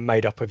kind of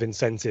made up of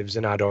incentives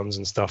and add-ons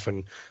and stuff,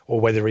 or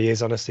whether he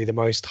is honestly the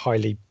most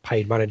highly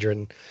paid manager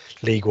in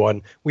League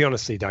One. We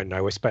honestly don't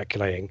know. We're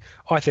speculating.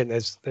 I think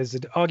there's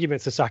an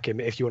argument to sack him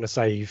if you want to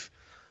save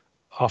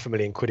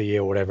 £500,000 a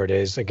year or whatever it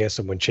is and get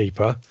someone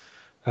cheaper.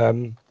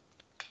 But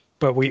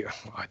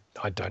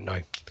I don't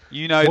know.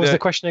 What was the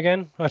question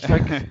again?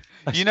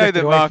 You know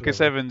that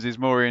Marcus Evans is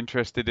more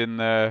interested in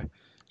the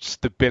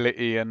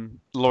stability and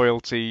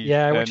loyalty.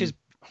 Yeah, which is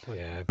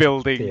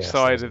building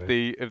side of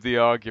the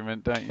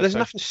argument, don't you? But there's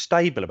nothing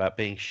stable about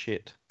being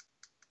shit.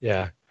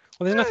 Yeah.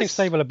 Well, there's nothing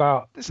stable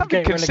about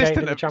something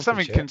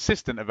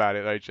consistent about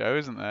it, though, Joe,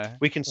 isn't there?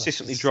 We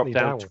consistently dropped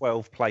down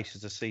 12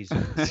 places a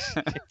season,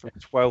 from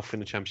 12th in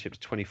the Championship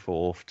to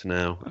 24th to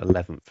now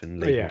 11th in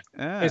League.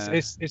 Yeah,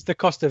 it's the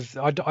cost of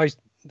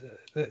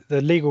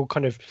the legal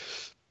kind of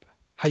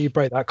how you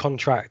break that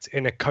contract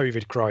in a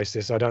COVID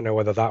crisis. I don't know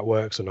whether that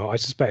works or not. I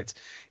suspect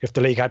if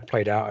the league had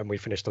played out and we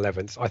finished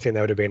 11th, I think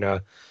there would have been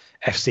a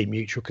FC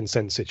mutual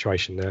consent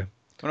situation there.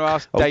 I want to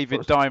ask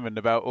David Diamond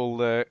about all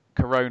the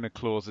Corona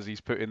clauses he's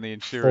put in the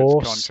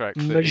insurance contract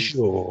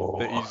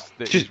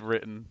that he's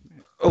written.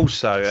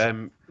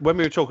 Also, when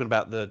we were talking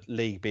about the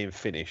league being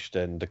finished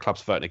and the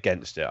clubs voting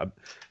against it,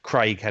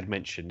 Craig had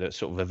mentioned that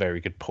sort of a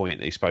very good point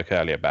that he spoke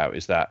earlier about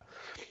is that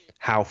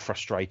how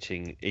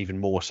frustrating, even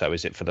more so,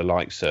 is it for the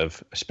likes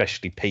of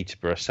especially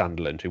Peterborough,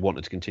 Sunderland, who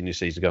wanted to continue the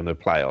season going to the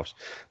playoffs,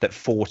 that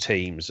 4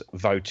 teams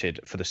voted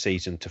for the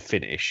season to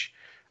finish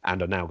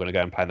and are now going to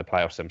go and play in the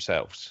playoffs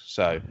themselves.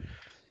 So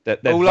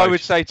all I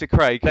would say to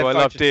Craig, who I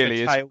love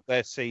dearly, is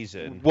their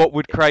season. What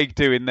would Craig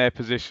do in their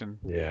position?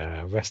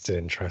 Yeah, vested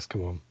interest.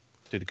 Come on,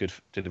 do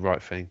the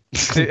right thing.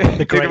 do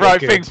the right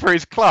thing for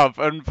his club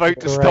and vote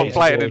to stop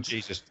playing. And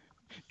Jesus.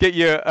 Get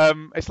your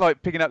it's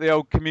like picking up the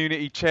old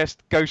community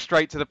chest, go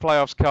straight to the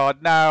playoffs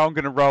card. No, I'm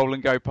going to roll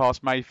and go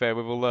past Mayfair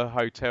with all the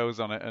hotels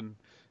on it and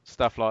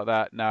stuff like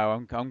that. No,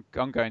 I'm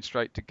going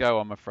straight to go,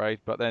 I'm afraid.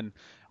 But then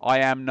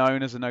I am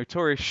known as a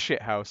notorious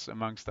shithouse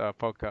amongst our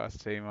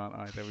podcast team, aren't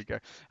I? There we go.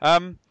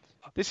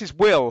 This is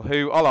Will,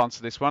 who I'll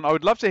answer this one. I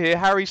would love to hear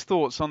Harry's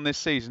thoughts on this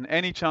season.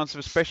 Any chance of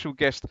a special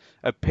guest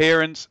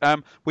appearance?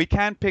 We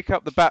can pick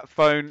up the bat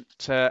phone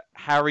to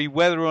Harry,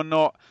 whether or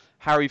not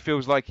Harry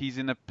feels like he's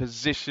in a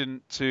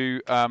position to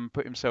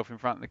put himself in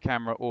front of the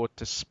camera or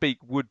to speak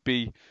would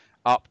be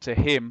up to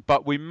him.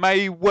 But we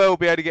may well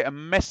be able to get a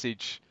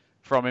message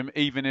from him,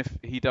 even if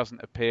he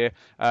doesn't appear.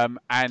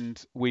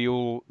 And we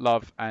all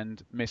love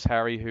and miss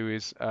Harry, who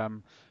is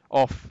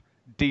off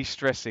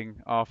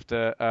de-stressing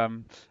after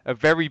a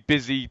very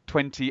busy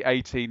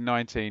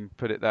 2018-19,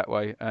 put it that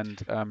way.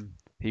 And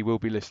he will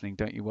be listening,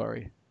 don't you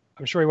worry.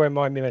 I'm sure he won't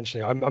mind me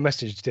mentioning it. I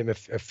messaged him a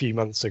few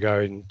months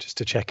ago and just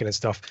to check in and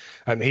stuff.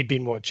 He'd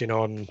been watching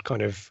on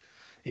kind of,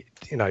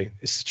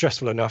 it's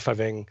stressful enough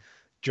having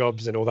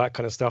jobs and all that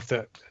kind of stuff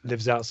that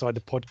lives outside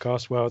the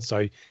podcast world.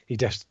 So he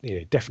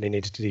definitely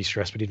needed to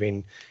de-stress, but he'd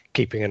been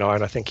keeping an eye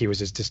on. I think he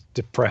was as just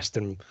depressed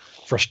and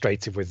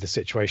frustrated with the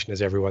situation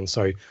as everyone.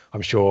 So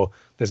I'm sure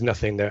there's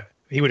nothing that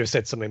he would have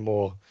said something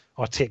more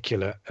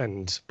articulate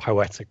and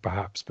poetic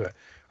perhaps, but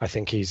I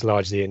think he's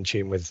largely in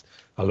tune with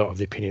a lot of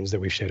the opinions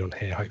that we've shared on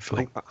here,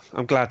 hopefully.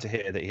 I'm glad to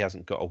hear that he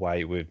hasn't got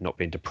away with not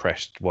being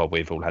depressed while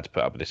we've all had to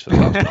put up with this for the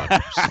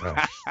last 9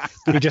 months.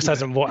 He just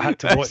hasn't had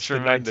to watch the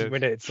 90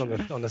 minutes on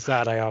a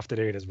Saturday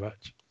afternoon as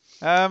much.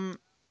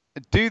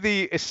 Do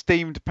the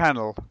esteemed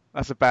panel.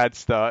 That's a bad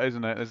start,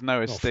 isn't it? There's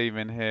no esteem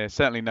in here.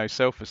 Certainly no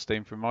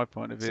self-esteem from my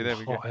point of view. There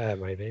we go. Hot air,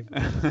 maybe.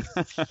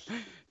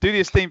 Do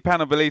the esteemed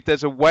panel believe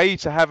there's a way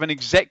to have an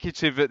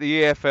executive at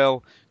the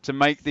EFL to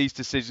make these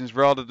decisions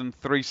rather than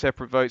 3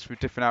 separate votes with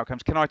different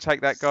outcomes? Can I take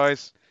that,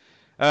 guys?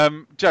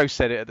 Joe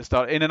said it at the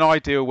start. In an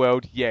ideal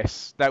world,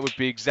 yes, that would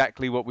be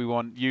exactly what we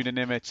want,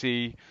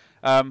 unanimity.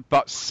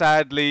 But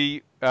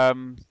sadly,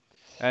 and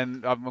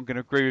I'm going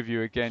to agree with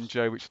you again,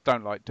 Joe, which I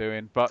don't like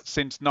doing, but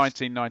since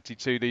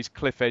 1992, these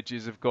cliff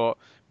edges have got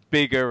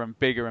bigger and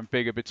bigger and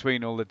bigger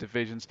between all the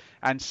divisions.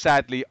 And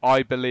sadly,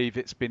 I believe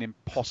it's been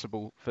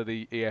impossible for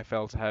the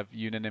EFL to have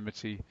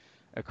unanimity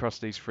across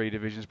these 3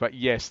 divisions. But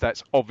yes,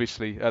 that's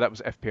obviously that was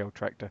FPL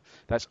Tractor.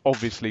 That's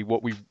obviously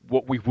what we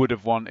would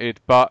have wanted.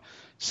 But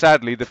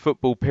sadly, the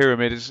football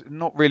pyramid is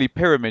not really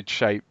pyramid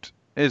shaped,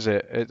 is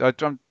it?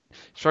 I'm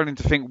struggling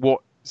to think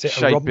what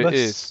shape it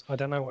is. I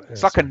don't know what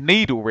it's like a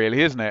needle,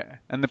 really, isn't it?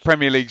 And the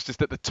Premier League's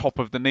just at the top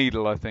of the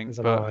needle, I think.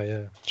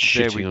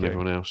 Shitting on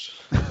everyone else.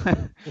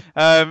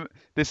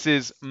 This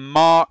is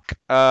Mark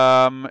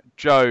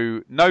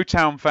Joe. No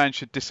Town fan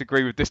should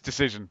disagree with this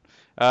decision.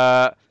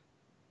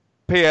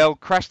 PL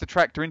crashed the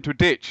tractor into a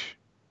ditch.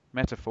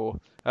 Metaphor.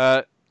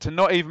 To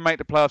not even make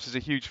the playoffs is a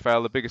huge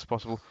fail, the biggest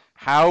possible.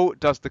 How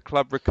does the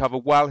club recover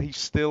while he's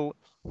still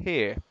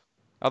here?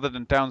 Other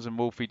than Downs and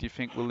Wolfie, do you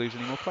think we'll lose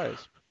any more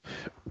players?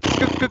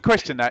 Good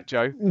question, that,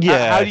 Joe.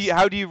 Yeah.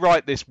 How do you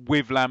write this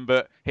with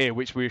Lambert here,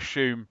 which we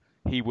assume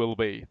he will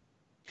be?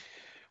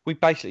 We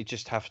basically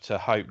just have to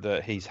hope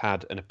that he's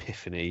had an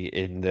epiphany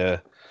in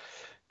the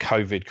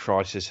COVID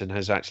crisis and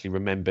has actually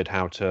remembered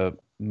how to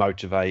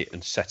motivate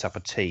and set up a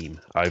team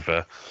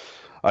over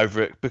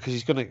it, because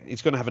he's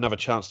gonna have another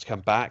chance to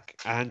come back.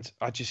 And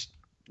I've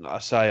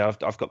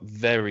got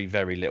very,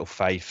 very little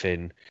faith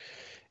in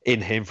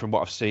him from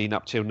what I've seen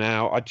up till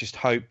now. I just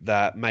hope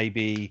that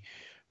maybe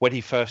when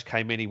he first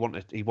came in, he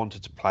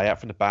wanted to play out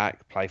from the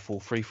back, play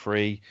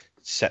 4-3-3,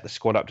 set the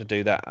squad up to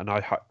do that. And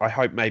I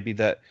hope maybe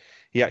that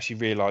he actually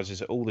realises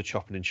that all the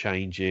chopping and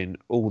changing,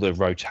 all the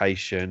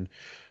rotation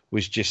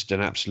was just an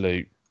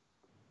absolute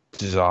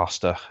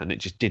disaster, and it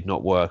just did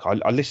not work.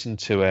 I listened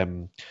to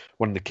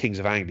one of the Kings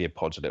of Anglia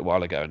pods a little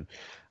while ago,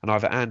 and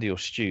either Andy or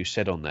Stu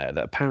said on there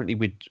that apparently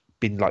we'd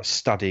been like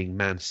studying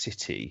Man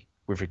City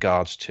with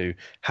regards to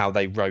how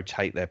they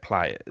rotate their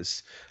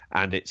players,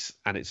 and it's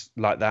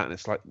like that, and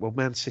it's like, well,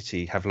 Man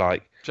City have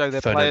like Joe,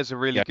 their players are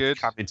really good.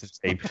 Come into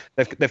the team.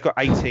 They've got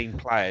 18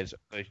 players.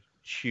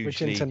 Hugely...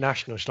 Which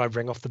international should I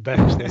bring off the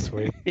bench this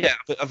week? Yeah,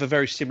 of a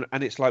very similar,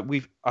 and it's like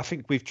I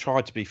think we've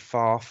tried to be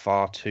far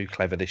too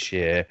clever this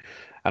year,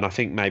 and I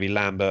think maybe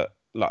Lambert,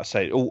 like I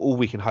say, all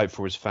we can hope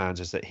for as fans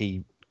is that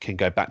he can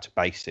go back to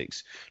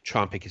basics,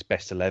 try and pick his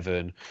best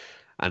 11,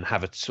 and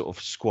have a sort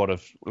of squad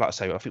of, like I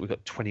say, I think we've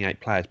got 28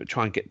 players, but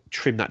try and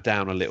trim that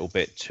down a little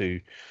bit to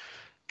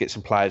get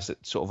some players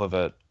that sort of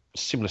a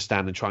similar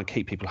standard, and try and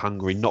keep people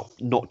hungry, not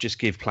just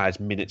give players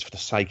minutes for the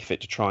sake of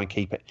it, to try and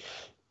keep it.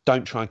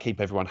 Don't try and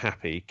keep everyone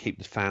happy. Keep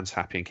the fans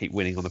happy and keep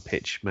winning on the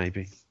pitch,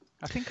 maybe.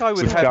 I think I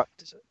would have...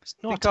 It's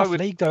not a tough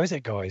league, though, is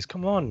it, guys?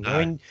 Come on. No. I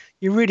mean,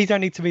 you really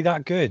don't need to be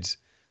that good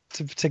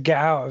to get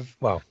out of...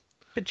 Well...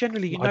 But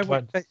generally,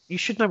 you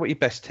should know what your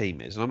best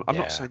team is. And I'm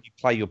not saying you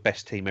play your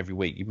best team every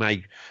week. You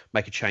may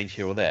make a change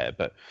here or there,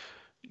 but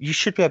you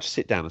should be able to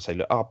sit down and say,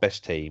 look, our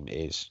best team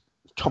is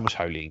Thomas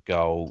Holy in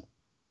goal,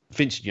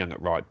 Vincent Young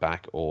at right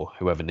back, or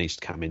whoever needs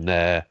to come in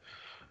there,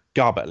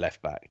 Garbutt at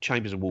left back,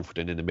 Chambers and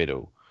Wolfenden in the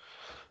middle,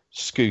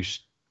 Scouse,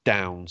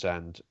 Downs,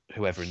 and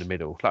whoever in the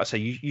middle. Like I say,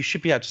 you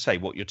should be able to say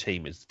what your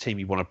team is, the team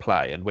you want to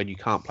play, and when you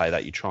can't play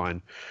that, you try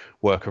and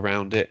work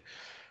around it.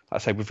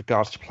 Like I say, with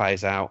regards to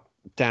players out,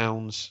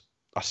 Downs,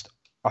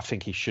 I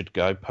think he should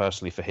go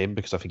personally for him,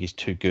 because I think he's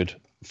too good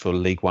for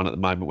League One at the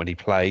moment when he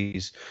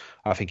plays.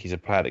 I think he's a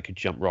player that could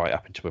jump right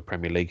up into a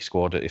Premier League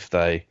squad if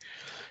the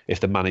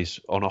money's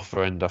on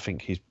offer, and I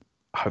think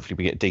hopefully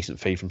we get a decent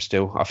fee from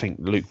still. I think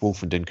Luke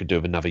Wolfenden could do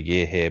with another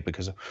year here,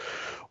 because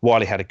while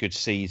he had a good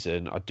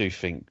season, I do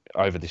think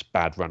over this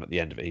bad run at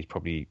the end of it, he's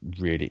probably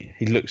really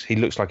he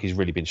looks like he's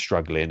really been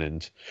struggling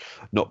and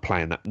not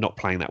playing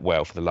that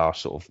well for the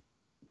last sort of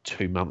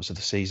 2 months of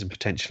the season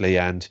potentially,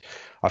 and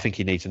I think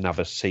he needs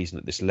another season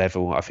at this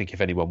level. I think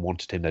if anyone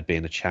wanted him, they'd be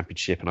in the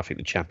Championship, and I think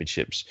the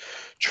Championship's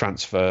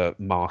transfer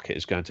market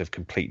is going to have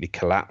completely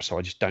collapsed. So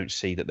I just don't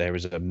see that there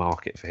is a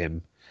market for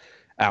him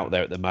out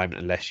there at the moment,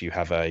 unless you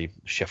have a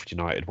Sheffield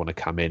United want to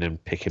come in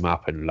and pick him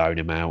up and loan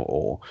him out,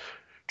 or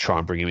try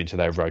and bring him into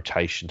their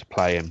rotation to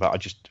play him. But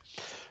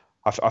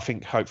I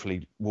think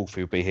hopefully Wolfie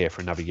will be here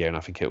for another year, and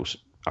I think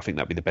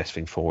that'd be the best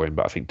thing for him.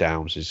 But I think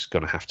Downs is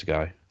going to have to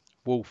go.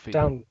 Wolfie.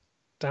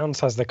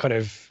 Downs has the kind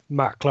of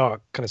Matt Clark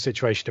kind of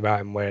situation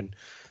about him when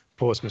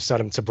Portsmouth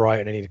sell him to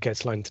Brighton and he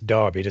gets loaned to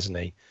Derby, doesn't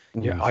he?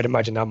 Mm. Yeah, I'd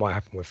imagine that might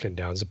happen with Flynn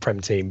Downs. The Prem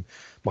team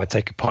might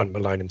take a punt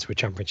and loan him to a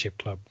Championship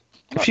club.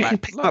 If you can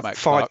pick him up for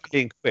 5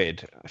 million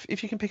quid,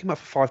 if you can pick him up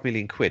for 5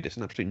 million quid, it's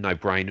an absolute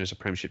no-brainer as a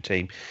Premiership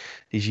team.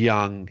 He's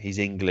young, he's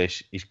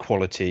English, he's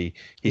quality.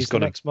 He's got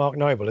the next Mark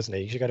Noble, isn't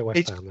he? You should go to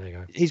West Ham. There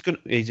you go.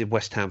 He's a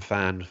West Ham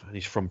fan, and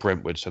he's from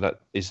Brentwood, so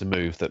that is the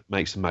move that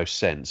makes the most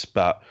sense.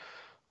 But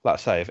like I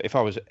say, if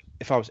I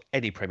was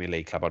any Premier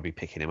League club, I'd be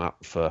picking him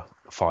up for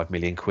 5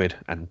 million quid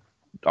and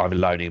either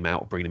loaning him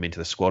out or bringing him into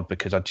the squad,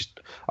 because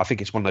I think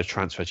it's one of those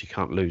transfers you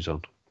can't lose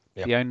on.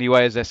 Yep. The only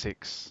way is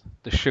Essex,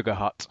 the Sugar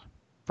Hut,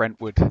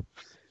 Brentwood.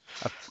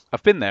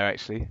 I've been there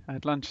actually. I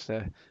had lunch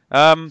there.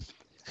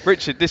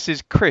 Richard, this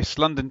is Chris,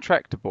 London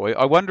Tractor Boy.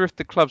 I wonder if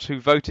the clubs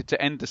who voted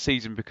to end the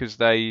season because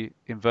they,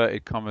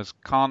 inverted commas,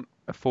 can't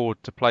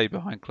afford to play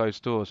behind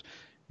closed doors,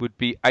 would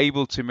be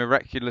able to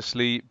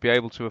miraculously be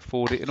able to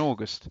afford it in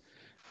August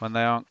when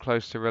they aren't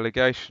close to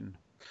relegation.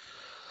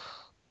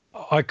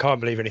 I can't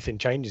believe anything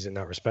changes in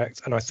that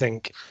respect. And I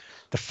think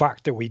the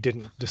fact that we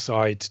didn't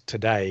decide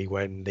today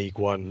when League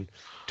One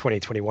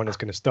 2021 is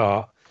going to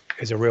start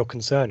is a real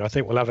concern. I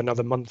think we'll have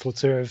another month or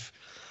two of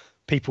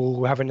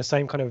people having the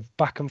same kind of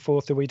back and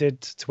forth that we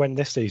did to end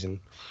this season.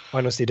 I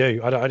honestly do.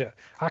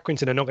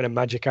 Accrington are not going to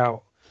magic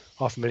out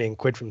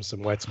 £500,000 from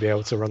somewhere to be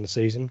able to run the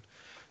season.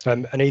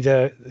 And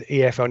either the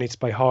EFL needs to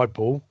play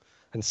hardball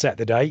and set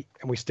the date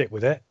and we stick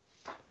with it,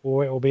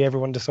 or it will be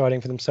everyone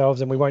deciding for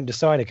themselves and we won't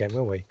decide again,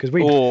 will we? Because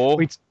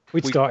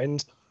we'd start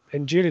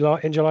in July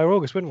or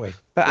August, wouldn't we?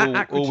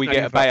 But or we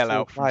get a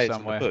bailout from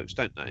somewhere. Books,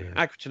 don't they?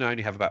 Yeah. Accrington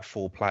only have about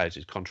 4 players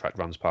whose contract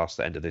runs past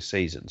the end of this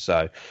season.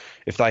 So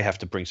if they have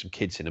to bring some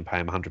kids in and pay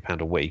them £100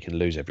 a week and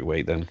lose every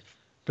week, then...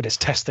 But it's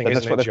testing,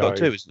 that's what they've got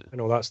to do, isn't it? And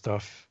all that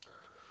stuff.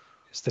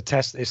 It's the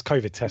test. It's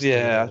COVID testing.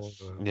 Yeah,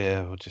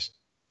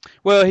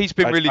 Well, he's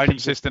been really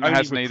consistent,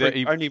 hasn't he? That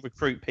he only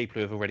recruit people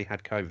who have already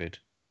had COVID.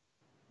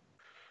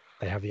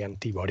 They have the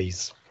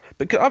antibodies.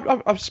 But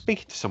I was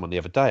speaking to someone the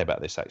other day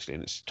about this, actually,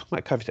 and it's talking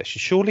about COVID testing.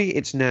 Surely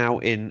it's now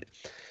in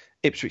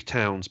Ipswich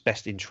Town's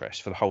best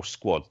interest for the whole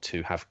squad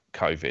to have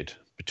COVID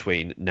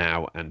between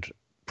now and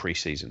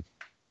pre-season.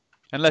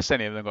 Unless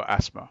any of them got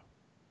asthma.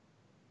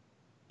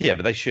 Yeah,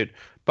 but they should.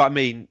 But I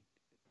mean,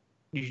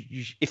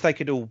 if they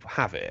could all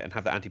have it and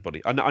have the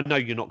antibody, I know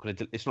you're not going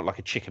to. It's not like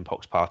a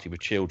chickenpox party with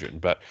children,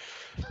 but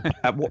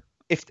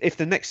if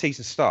the next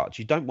season starts,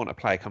 you don't want a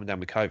player coming down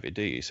with COVID,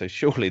 do you? So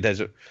surely there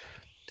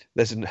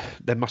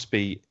must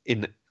be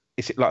like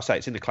I say,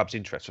 it's in the club's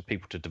interest for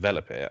people to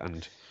develop it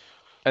and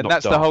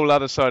that's the whole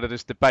other side of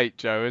this debate,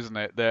 Joe, isn't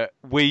it? That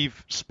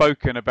we've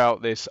spoken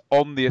about this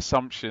on the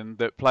assumption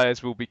that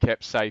players will be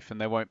kept safe and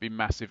there won't be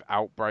massive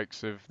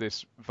outbreaks of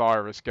this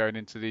virus going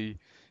into the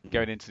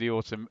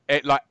autumn.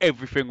 Like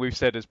everything we've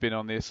said has been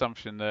on the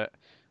assumption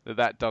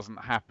that doesn't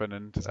happen.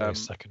 And no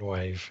second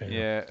wave.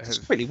 Yeah.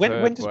 Really,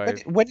 when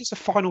is the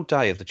final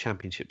day of the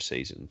championship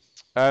season?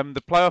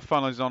 The playoff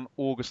final is on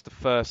August the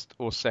 1st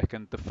or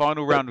 2nd. The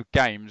final round of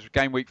games,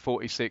 game week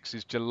 46,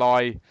 is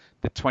July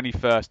the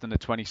 21st and the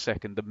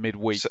 22nd, the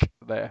midweek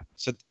there.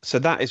 So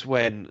that is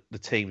when the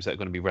teams that are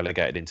going to be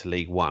relegated into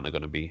League One are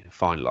going to be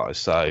finalised.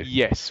 So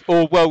yes,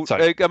 or well,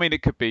 I mean,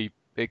 it could be,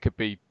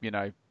 you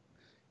know,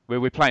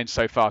 we're playing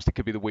so fast, it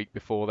could be the week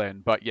before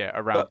then. But yeah,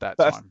 around that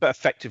time. But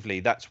effectively,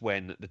 that's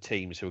when the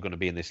teams who are going to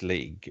be in this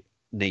league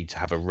need to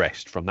have a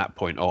rest from that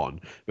point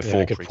on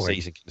before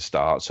pre-season can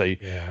start. So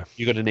you're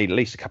going to need at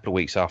least a couple of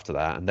weeks after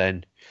that, and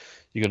then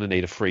you're going to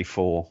need a 3,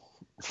 4,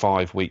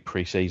 5 week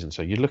pre-season.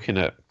 So you're looking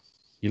at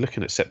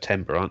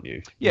September, aren't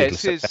you? Yeah,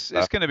 it's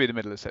going to be the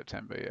middle of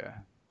September.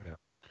 Yeah.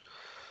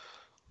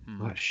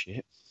 Oh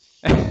shit.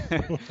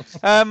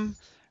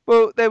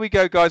 Well, there we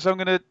go, guys. I'm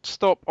going to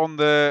stop on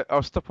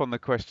the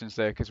questions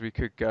there because we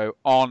could go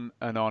on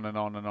and on and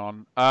on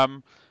and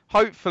on.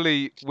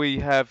 Hopefully we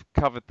have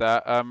covered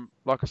that.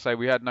 Like I say,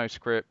 we had no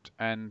script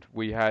and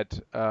we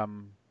had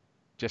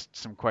just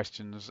some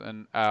questions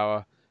and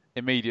our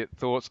immediate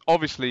thoughts.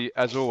 Obviously,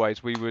 as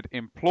always, we would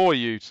implore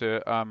you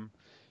to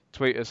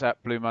tweet us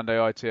at Blue Monday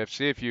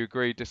ITFC if you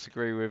agree,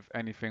 disagree with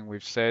anything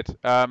we've said.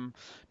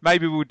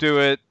 Maybe we'll do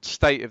a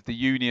State of the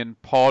Union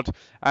pod.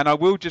 And I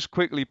will just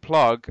quickly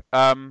plug,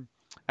 and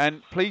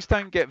please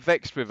don't get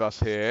vexed with us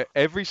here.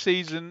 Every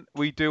season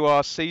we do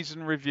our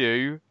season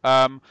review.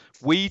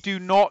 We do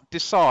not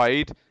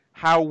decide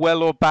how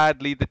well or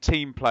badly the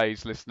team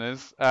plays,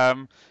 listeners.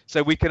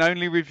 So we can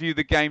only review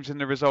the games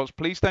and the results.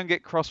 Please don't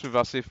get cross with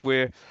us if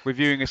we're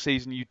reviewing a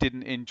season you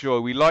didn't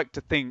enjoy. We like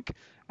to think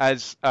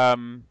as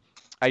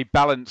a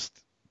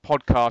balanced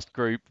podcast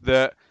group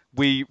that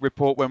we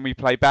report when we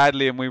play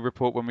badly and we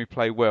report when we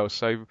play well.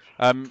 So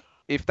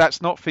if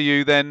that's not for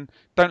you, then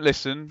don't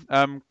listen.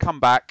 Come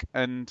back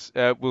and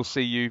we'll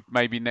see you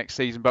maybe next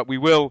season. But we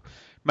will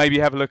maybe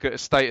have a look at a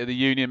State of the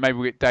Union. Maybe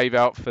we'll get Dave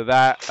out for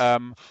that.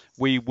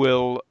 We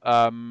will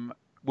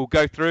we'll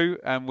go through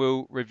and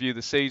we'll review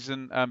the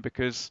season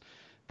because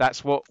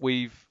that's what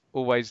we've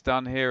always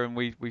done here, and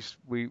we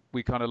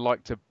kind of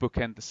like to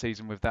bookend the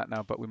season with that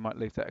now, but we might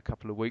leave that a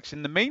couple of weeks.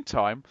 In the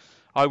meantime,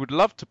 I would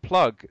love to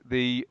plug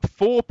the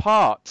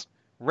 4-part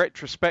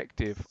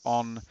retrospective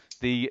on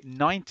the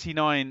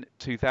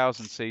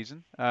 99-2000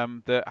 season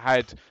that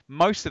had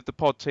most of the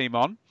pod team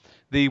on,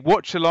 the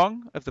watch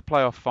along of the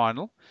playoff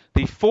final,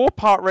 the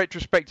 4-part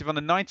retrospective on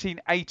the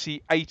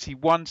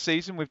 1980-81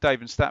 season with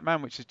Dave and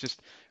Statman, which has just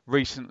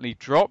recently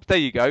dropped. There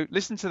you go.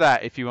 Listen to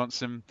that if you want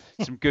some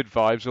good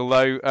vibes.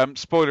 Although,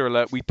 spoiler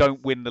alert, we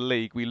don't win the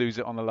league. We lose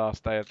it on the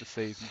last day of the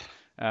season.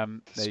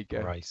 There you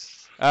go.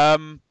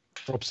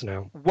 Drops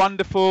now.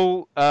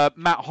 Wonderful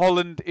Matt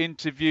Holland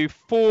interview,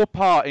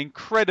 4-part,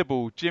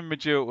 incredible Jim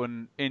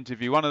Magilton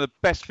interview. One of the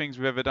best things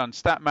we've ever done.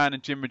 Statman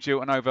and Jim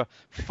Magilton over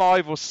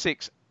 5 or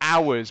 6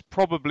 hours.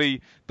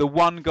 Probably the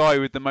one guy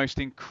with the most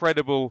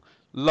incredible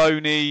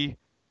Loney,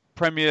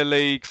 Premier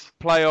League,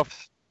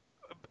 playoff,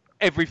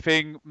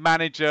 everything,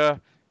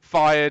 manager,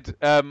 fired,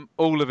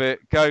 all of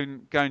it. Go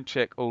and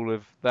check all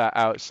of that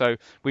out. So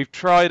we've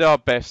tried our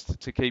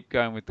best to keep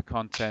going with the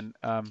content,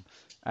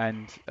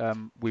 and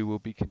we will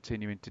be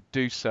continuing to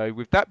do so.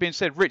 With that being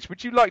said, Rich,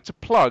 would you like to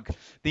plug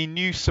the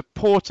new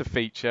supporter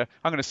feature?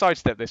 I'm going to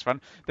sidestep this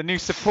one. The new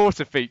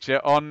supporter feature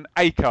on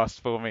Acast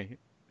for me.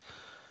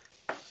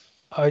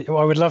 I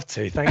would love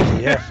to. Thank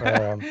you. Yeah.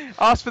 For,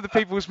 ask for the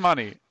people's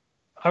money.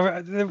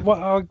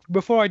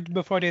 Before I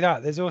do that,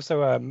 there's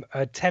also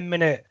a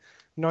 10-minute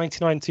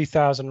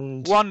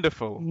 99-2000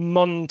 wonderful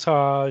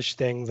montage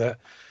thing that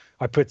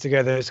I put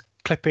together. It's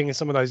clipping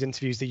some of those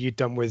interviews that you'd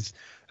done with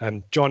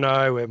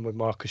Jono and with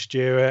Marcus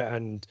Stewart,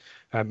 and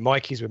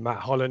Mikey's with Matt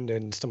Holland,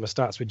 and some of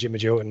the stats with Jimmy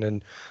Jilton,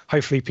 and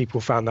hopefully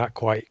people found that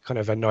quite kind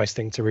of a nice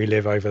thing to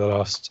relive over the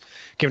last,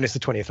 given it's the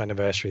 20th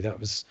anniversary. That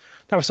was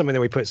something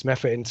that we put some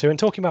effort into. And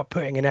talking about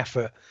putting in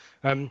effort,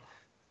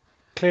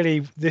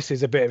 clearly this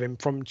is a bit of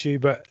impromptu,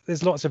 but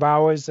there's lots of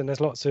hours and there's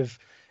lots of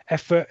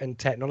effort and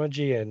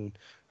technology and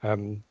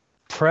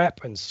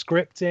prep and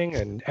scripting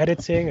and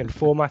editing and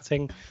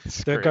formatting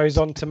that goes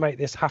on to make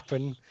this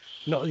happen.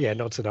 Not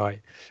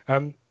tonight.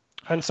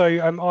 And so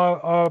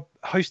our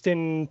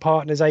hosting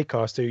partners,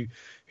 Acast,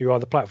 who are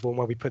the platform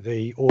where we put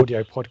the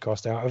audio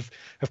podcast out,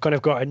 have kind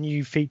of got a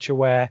new feature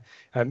where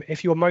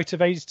if you're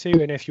motivated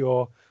to, and if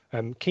you're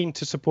keen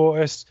to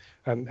support us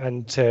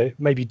and to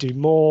maybe do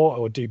more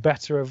or do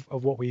better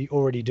of what we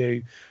already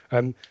do,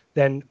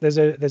 then there's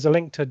a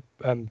link to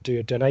do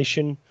a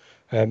donation,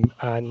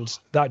 and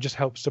that just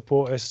helps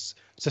support us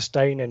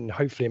sustain and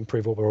hopefully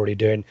improve what we're already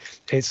doing.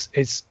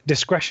 It's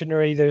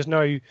discretionary. There's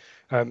no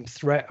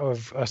threat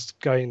of us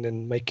going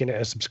and making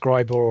it a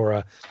subscriber or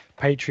a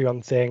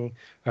Patreon thing.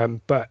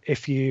 But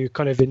if you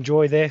kind of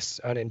enjoy this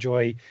and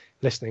enjoy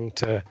listening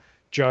to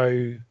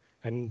Joe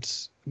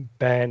and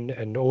Ben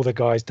and all the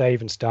guys, Dave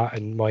and Stat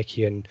and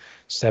Mikey and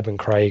Seb and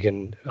Craig,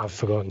 and I've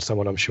forgotten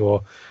someone, I'm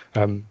sure,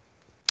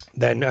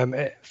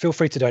 then feel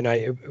free to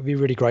donate. It would be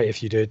really great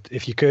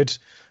if you could,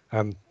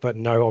 but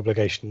no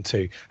obligation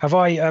to. Have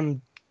I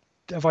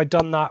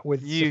done that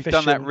with You've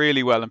done that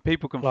really well, and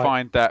people can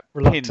find that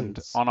pinned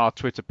on our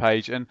Twitter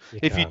page. And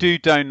if you do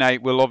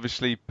donate, we'll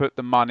obviously put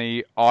the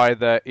money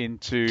either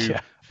into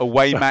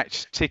away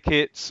match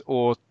tickets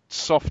or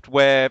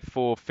software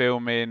for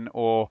filming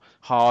or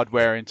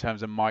hardware in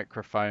terms of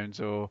microphones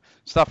or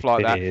stuff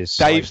like that.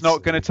 Dave's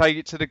not going to take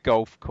it to the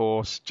golf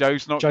course.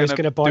 Joe's not going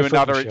to do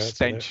another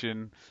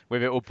extension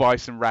with it or buy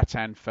some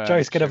rattan furniture.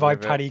 Joe's going to buy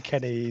Paddy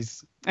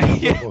Kenny's.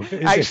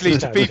 Actually,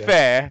 to be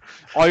fair,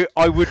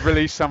 I would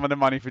release some of the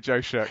money for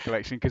Joe's shirt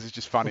collection because it's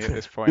just funny at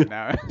this point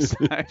now.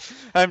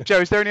 So, Joe,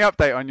 is there any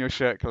update on your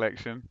shirt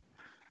collection?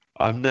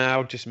 I'm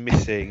now just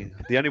missing.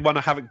 The only one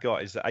I haven't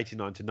got is the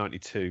 89 to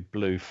 92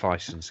 blue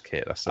Fisons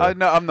kit.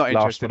 No, I'm not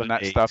interested in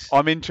that stuff.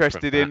 I'm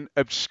interested in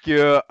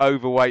obscure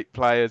overweight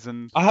players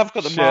and. I have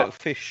got the Mark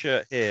Fish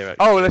shirt here.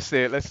 Actually. Oh, let's see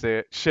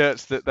it.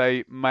 Shirts that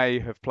they may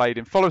have played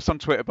in. Follow us on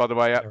Twitter, by the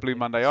way, at Blue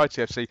Monday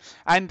ITFC,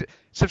 and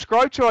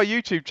subscribe to our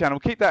YouTube channel.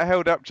 Keep that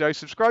held up, Joe.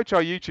 Subscribe to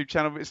our YouTube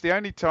channel. It's the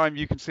only time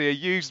you can see a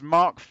used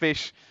Mark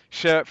Fish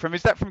shirt from.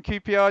 Is that from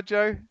QPR,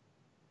 Joe?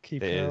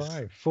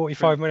 QPR.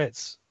 45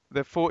 minutes.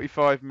 The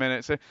 45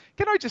 minutes.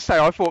 Can I just say,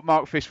 I thought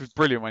Mark Fish was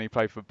brilliant when he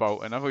played for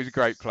Bolton. I thought he was a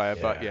great player,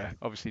 but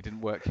obviously didn't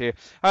work here.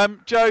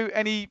 Joe,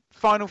 any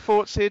final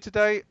thoughts here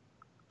today?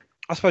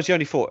 I suppose the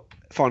only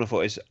final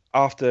thought is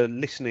after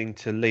listening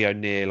to Lee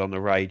O'Neill on the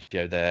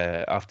radio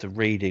there, after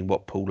reading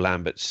what Paul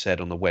Lambert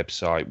said on the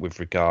website with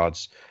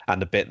regards,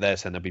 and the bit there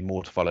saying there'll be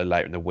more to follow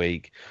later in the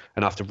week,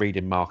 and after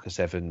reading Marcus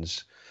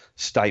Evans'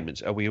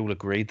 statements, are we all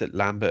agreed that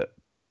Lambert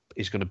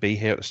is going to be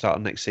here at the start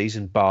of next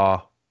season,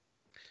 bar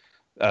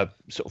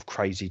sort of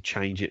crazy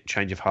change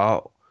of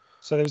heart?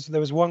 So there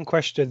was one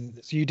question.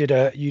 So you did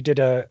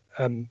a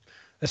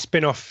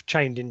spin-off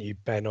chain, didn't you,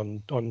 Ben,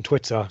 on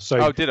Twitter?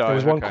 So did I? There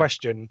was one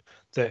question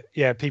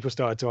that people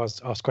started to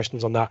ask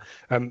questions on that.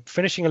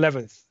 Finishing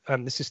 11th.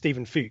 This is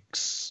Stephen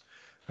Fuchs.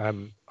 I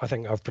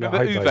think I've pronounced.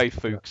 Remember Uwe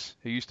Fuchs,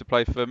 who used to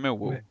play for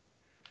Millwall?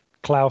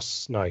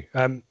 Klaus, no.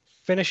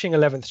 Finishing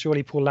 11th.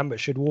 Surely Paul Lambert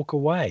should walk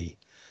away.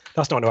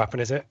 That's not going to happen,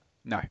 is it?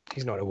 No,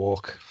 he's not going to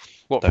walk.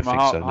 What, from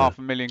half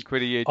a million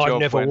quid a year job? I've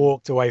never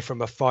walked away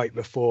from a fight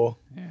before.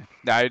 Yeah.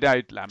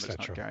 No,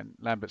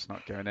 Lambert's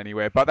not going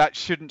anywhere. But that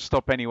shouldn't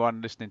stop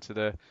anyone listening to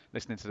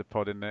the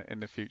pod in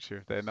the future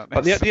if they're not.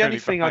 But the only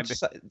thing I'd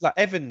say, like,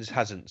 Evans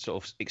hasn't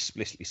sort of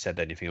explicitly said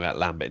anything about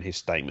Lambert in his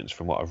statements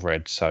from what I've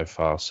read so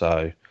far.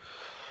 So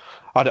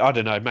I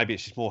don't know. Maybe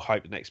it's just more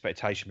hope than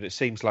expectation. But it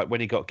seems like when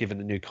he got given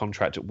the new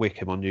contract at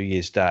Wickham on New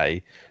Year's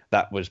Day,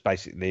 that was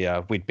basically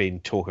we'd been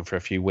talking for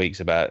a few weeks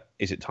about,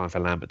 is it time for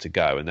Lambert to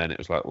go? And then it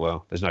was like,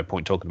 well, there's no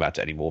point talking about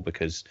it anymore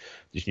because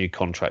this new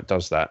contract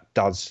does that.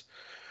 Does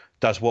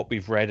what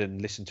we've read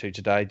and listened to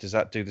today, does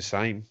that do the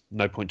same?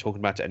 No point talking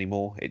about it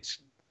anymore. It's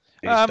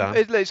done.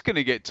 It's going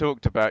to get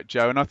talked about,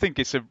 Joe, and I think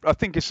it's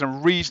a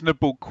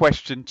reasonable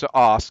question to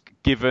ask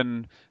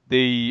given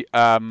the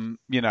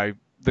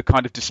the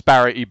kind of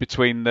disparity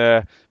between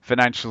the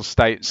financial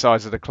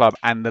size of the club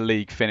and the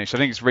league finish. I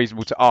think it's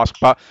reasonable to ask,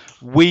 but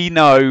we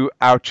know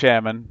our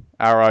chairman,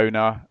 our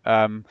owner,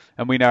 and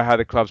we know how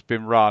the club's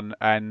been run,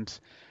 and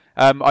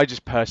I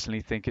just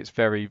personally think it's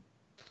very,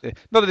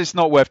 not that it's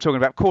not worth talking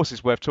about, of course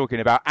it's worth talking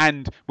about,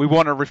 and we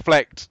want to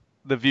reflect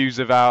the views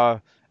of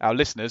our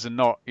listeners, and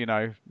not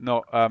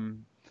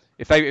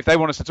if they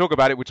want us to talk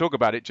about it, we'll talk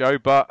about it, Joe,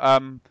 but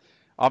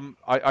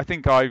I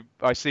think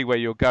I see where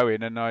you're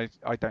going, and I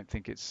don't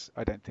think it's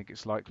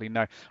likely.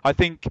 No, I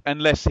think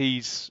unless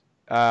he's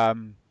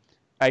assuming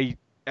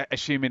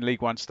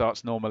League One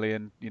starts normally,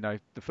 and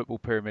the football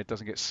pyramid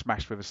doesn't get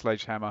smashed with a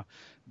sledgehammer,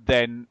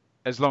 then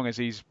as long as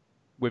he's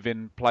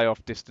within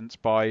playoff distance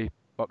by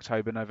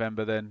October,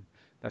 November, then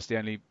that's the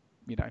only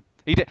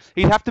he'd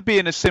have to be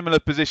in a similar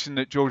position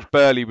that George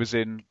Burley was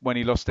in when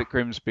he lost at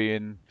Grimsby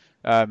in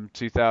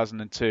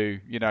 2002.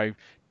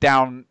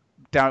 Down.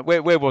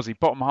 Where was he?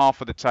 Bottom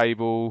half of the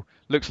table.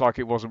 Looks like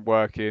it wasn't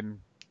working.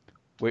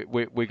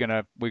 We're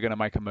gonna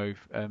make a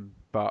move.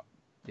 But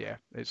yeah,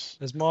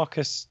 has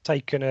Marcus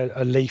taken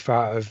a leaf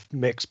out of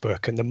Mick's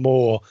book? And the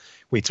more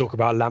we talk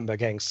about Lambert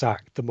getting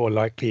sacked, the more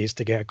likely he is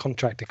to get a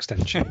contract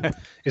extension.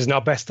 Isn't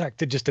our best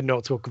actor just to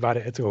not talk about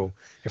it at all?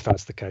 If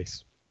that's the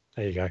case,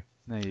 there you go.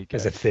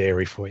 There's a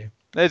theory for you.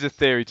 There's a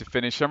theory to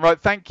finish on. Right,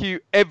 thank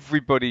you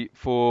everybody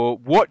for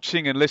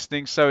watching and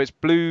listening. So it's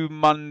Blue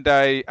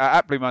Monday,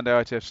 at Blue Monday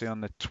ITFC on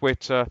the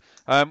Twitter.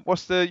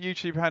 What's the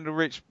YouTube handle,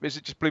 Rich? Is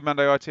it just Blue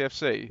Monday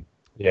ITFC?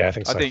 Yeah, I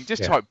think so.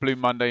 Just type Blue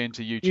Monday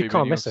into YouTube. You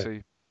can't miss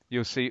it.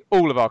 You'll see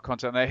all of our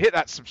content there. Hit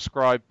that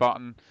subscribe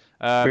button.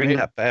 Ring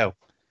that bell.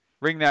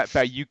 Ring that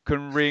bell. You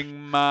can ring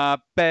my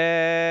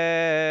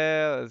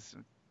bell. It's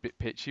a bit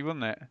pitchy,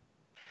 wasn't it?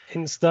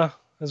 Insta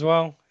as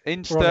well.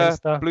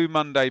 Insta, Blue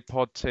Monday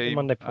Pod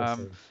Team.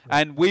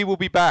 And we will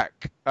be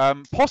back,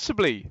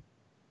 possibly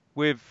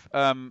with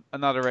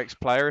another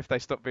ex-player if they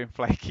stop being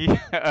flaky,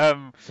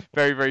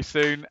 very, very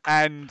soon.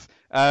 And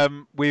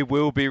we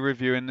will be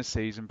reviewing the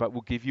season, but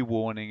we'll give you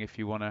warning if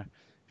you want to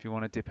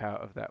dip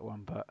out of that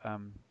one. But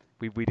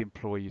we'd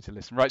implore you to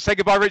listen. Right, say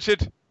goodbye,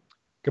 Richard.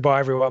 Goodbye,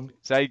 everyone.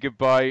 Say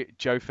goodbye,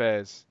 Joe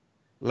Fairs.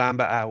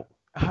 Lambert out.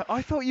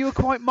 I thought you were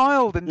quite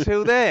mild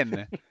until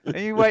then. And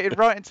you waited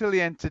right until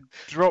the end to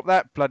drop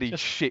that bloody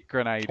shit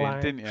grenade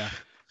in, didn't you?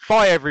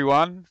 Bye,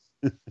 everyone.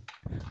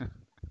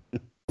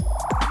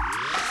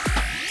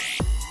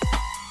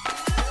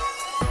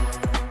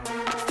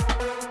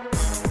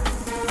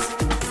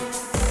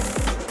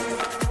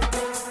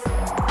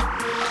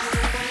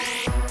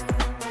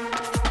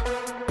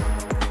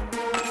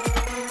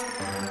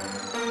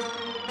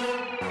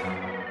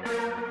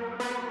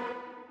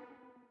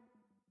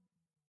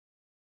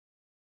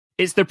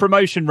 It's the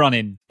promotion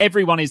run-in.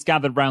 Everyone is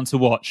gathered round to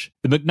watch.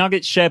 The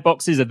McNuggets share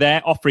boxes are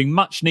there, offering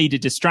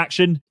much-needed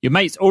distraction. Your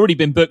mate's already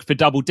been booked for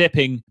double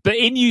dipping, but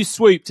in you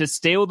swoop to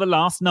steal the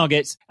last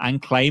nugget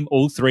and claim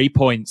all 3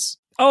 points.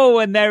 Oh,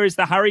 and there is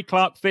the Harry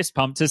Clark fist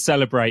pump to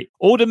celebrate.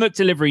 Order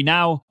McDelivery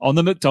now on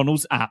the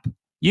McDonald's app.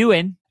 You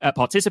in at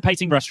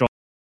participating restaurants.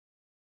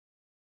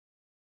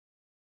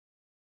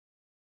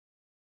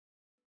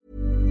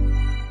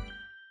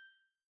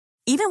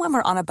 Even when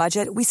we're on a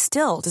budget, we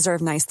still deserve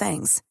nice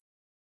things.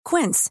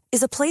 Quince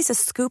is a place to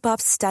scoop up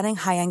stunning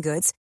high-end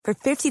goods for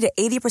 50 to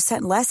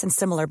 80% less than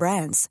similar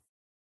brands.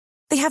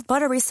 They have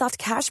buttery soft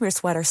cashmere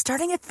sweaters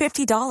starting at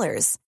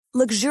 $50,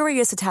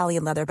 luxurious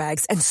Italian leather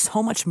bags, and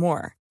so much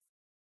more.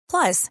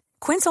 Plus,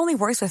 Quince only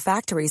works with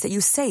factories that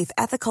use safe,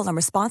 ethical, and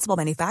responsible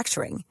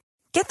manufacturing.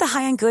 Get the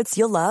high-end goods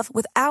you'll love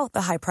without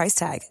the high price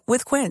tag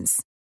with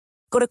Quince.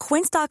 Go to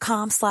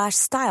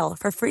quince.com/style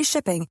for free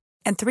shipping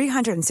and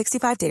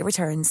 365-day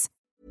returns.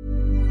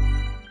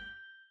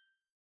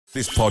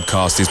 This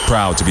podcast is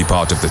proud to be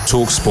part of the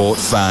TalkSport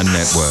Fan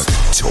Network.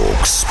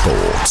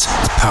 TalkSport.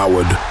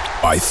 Powered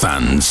by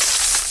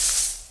fans.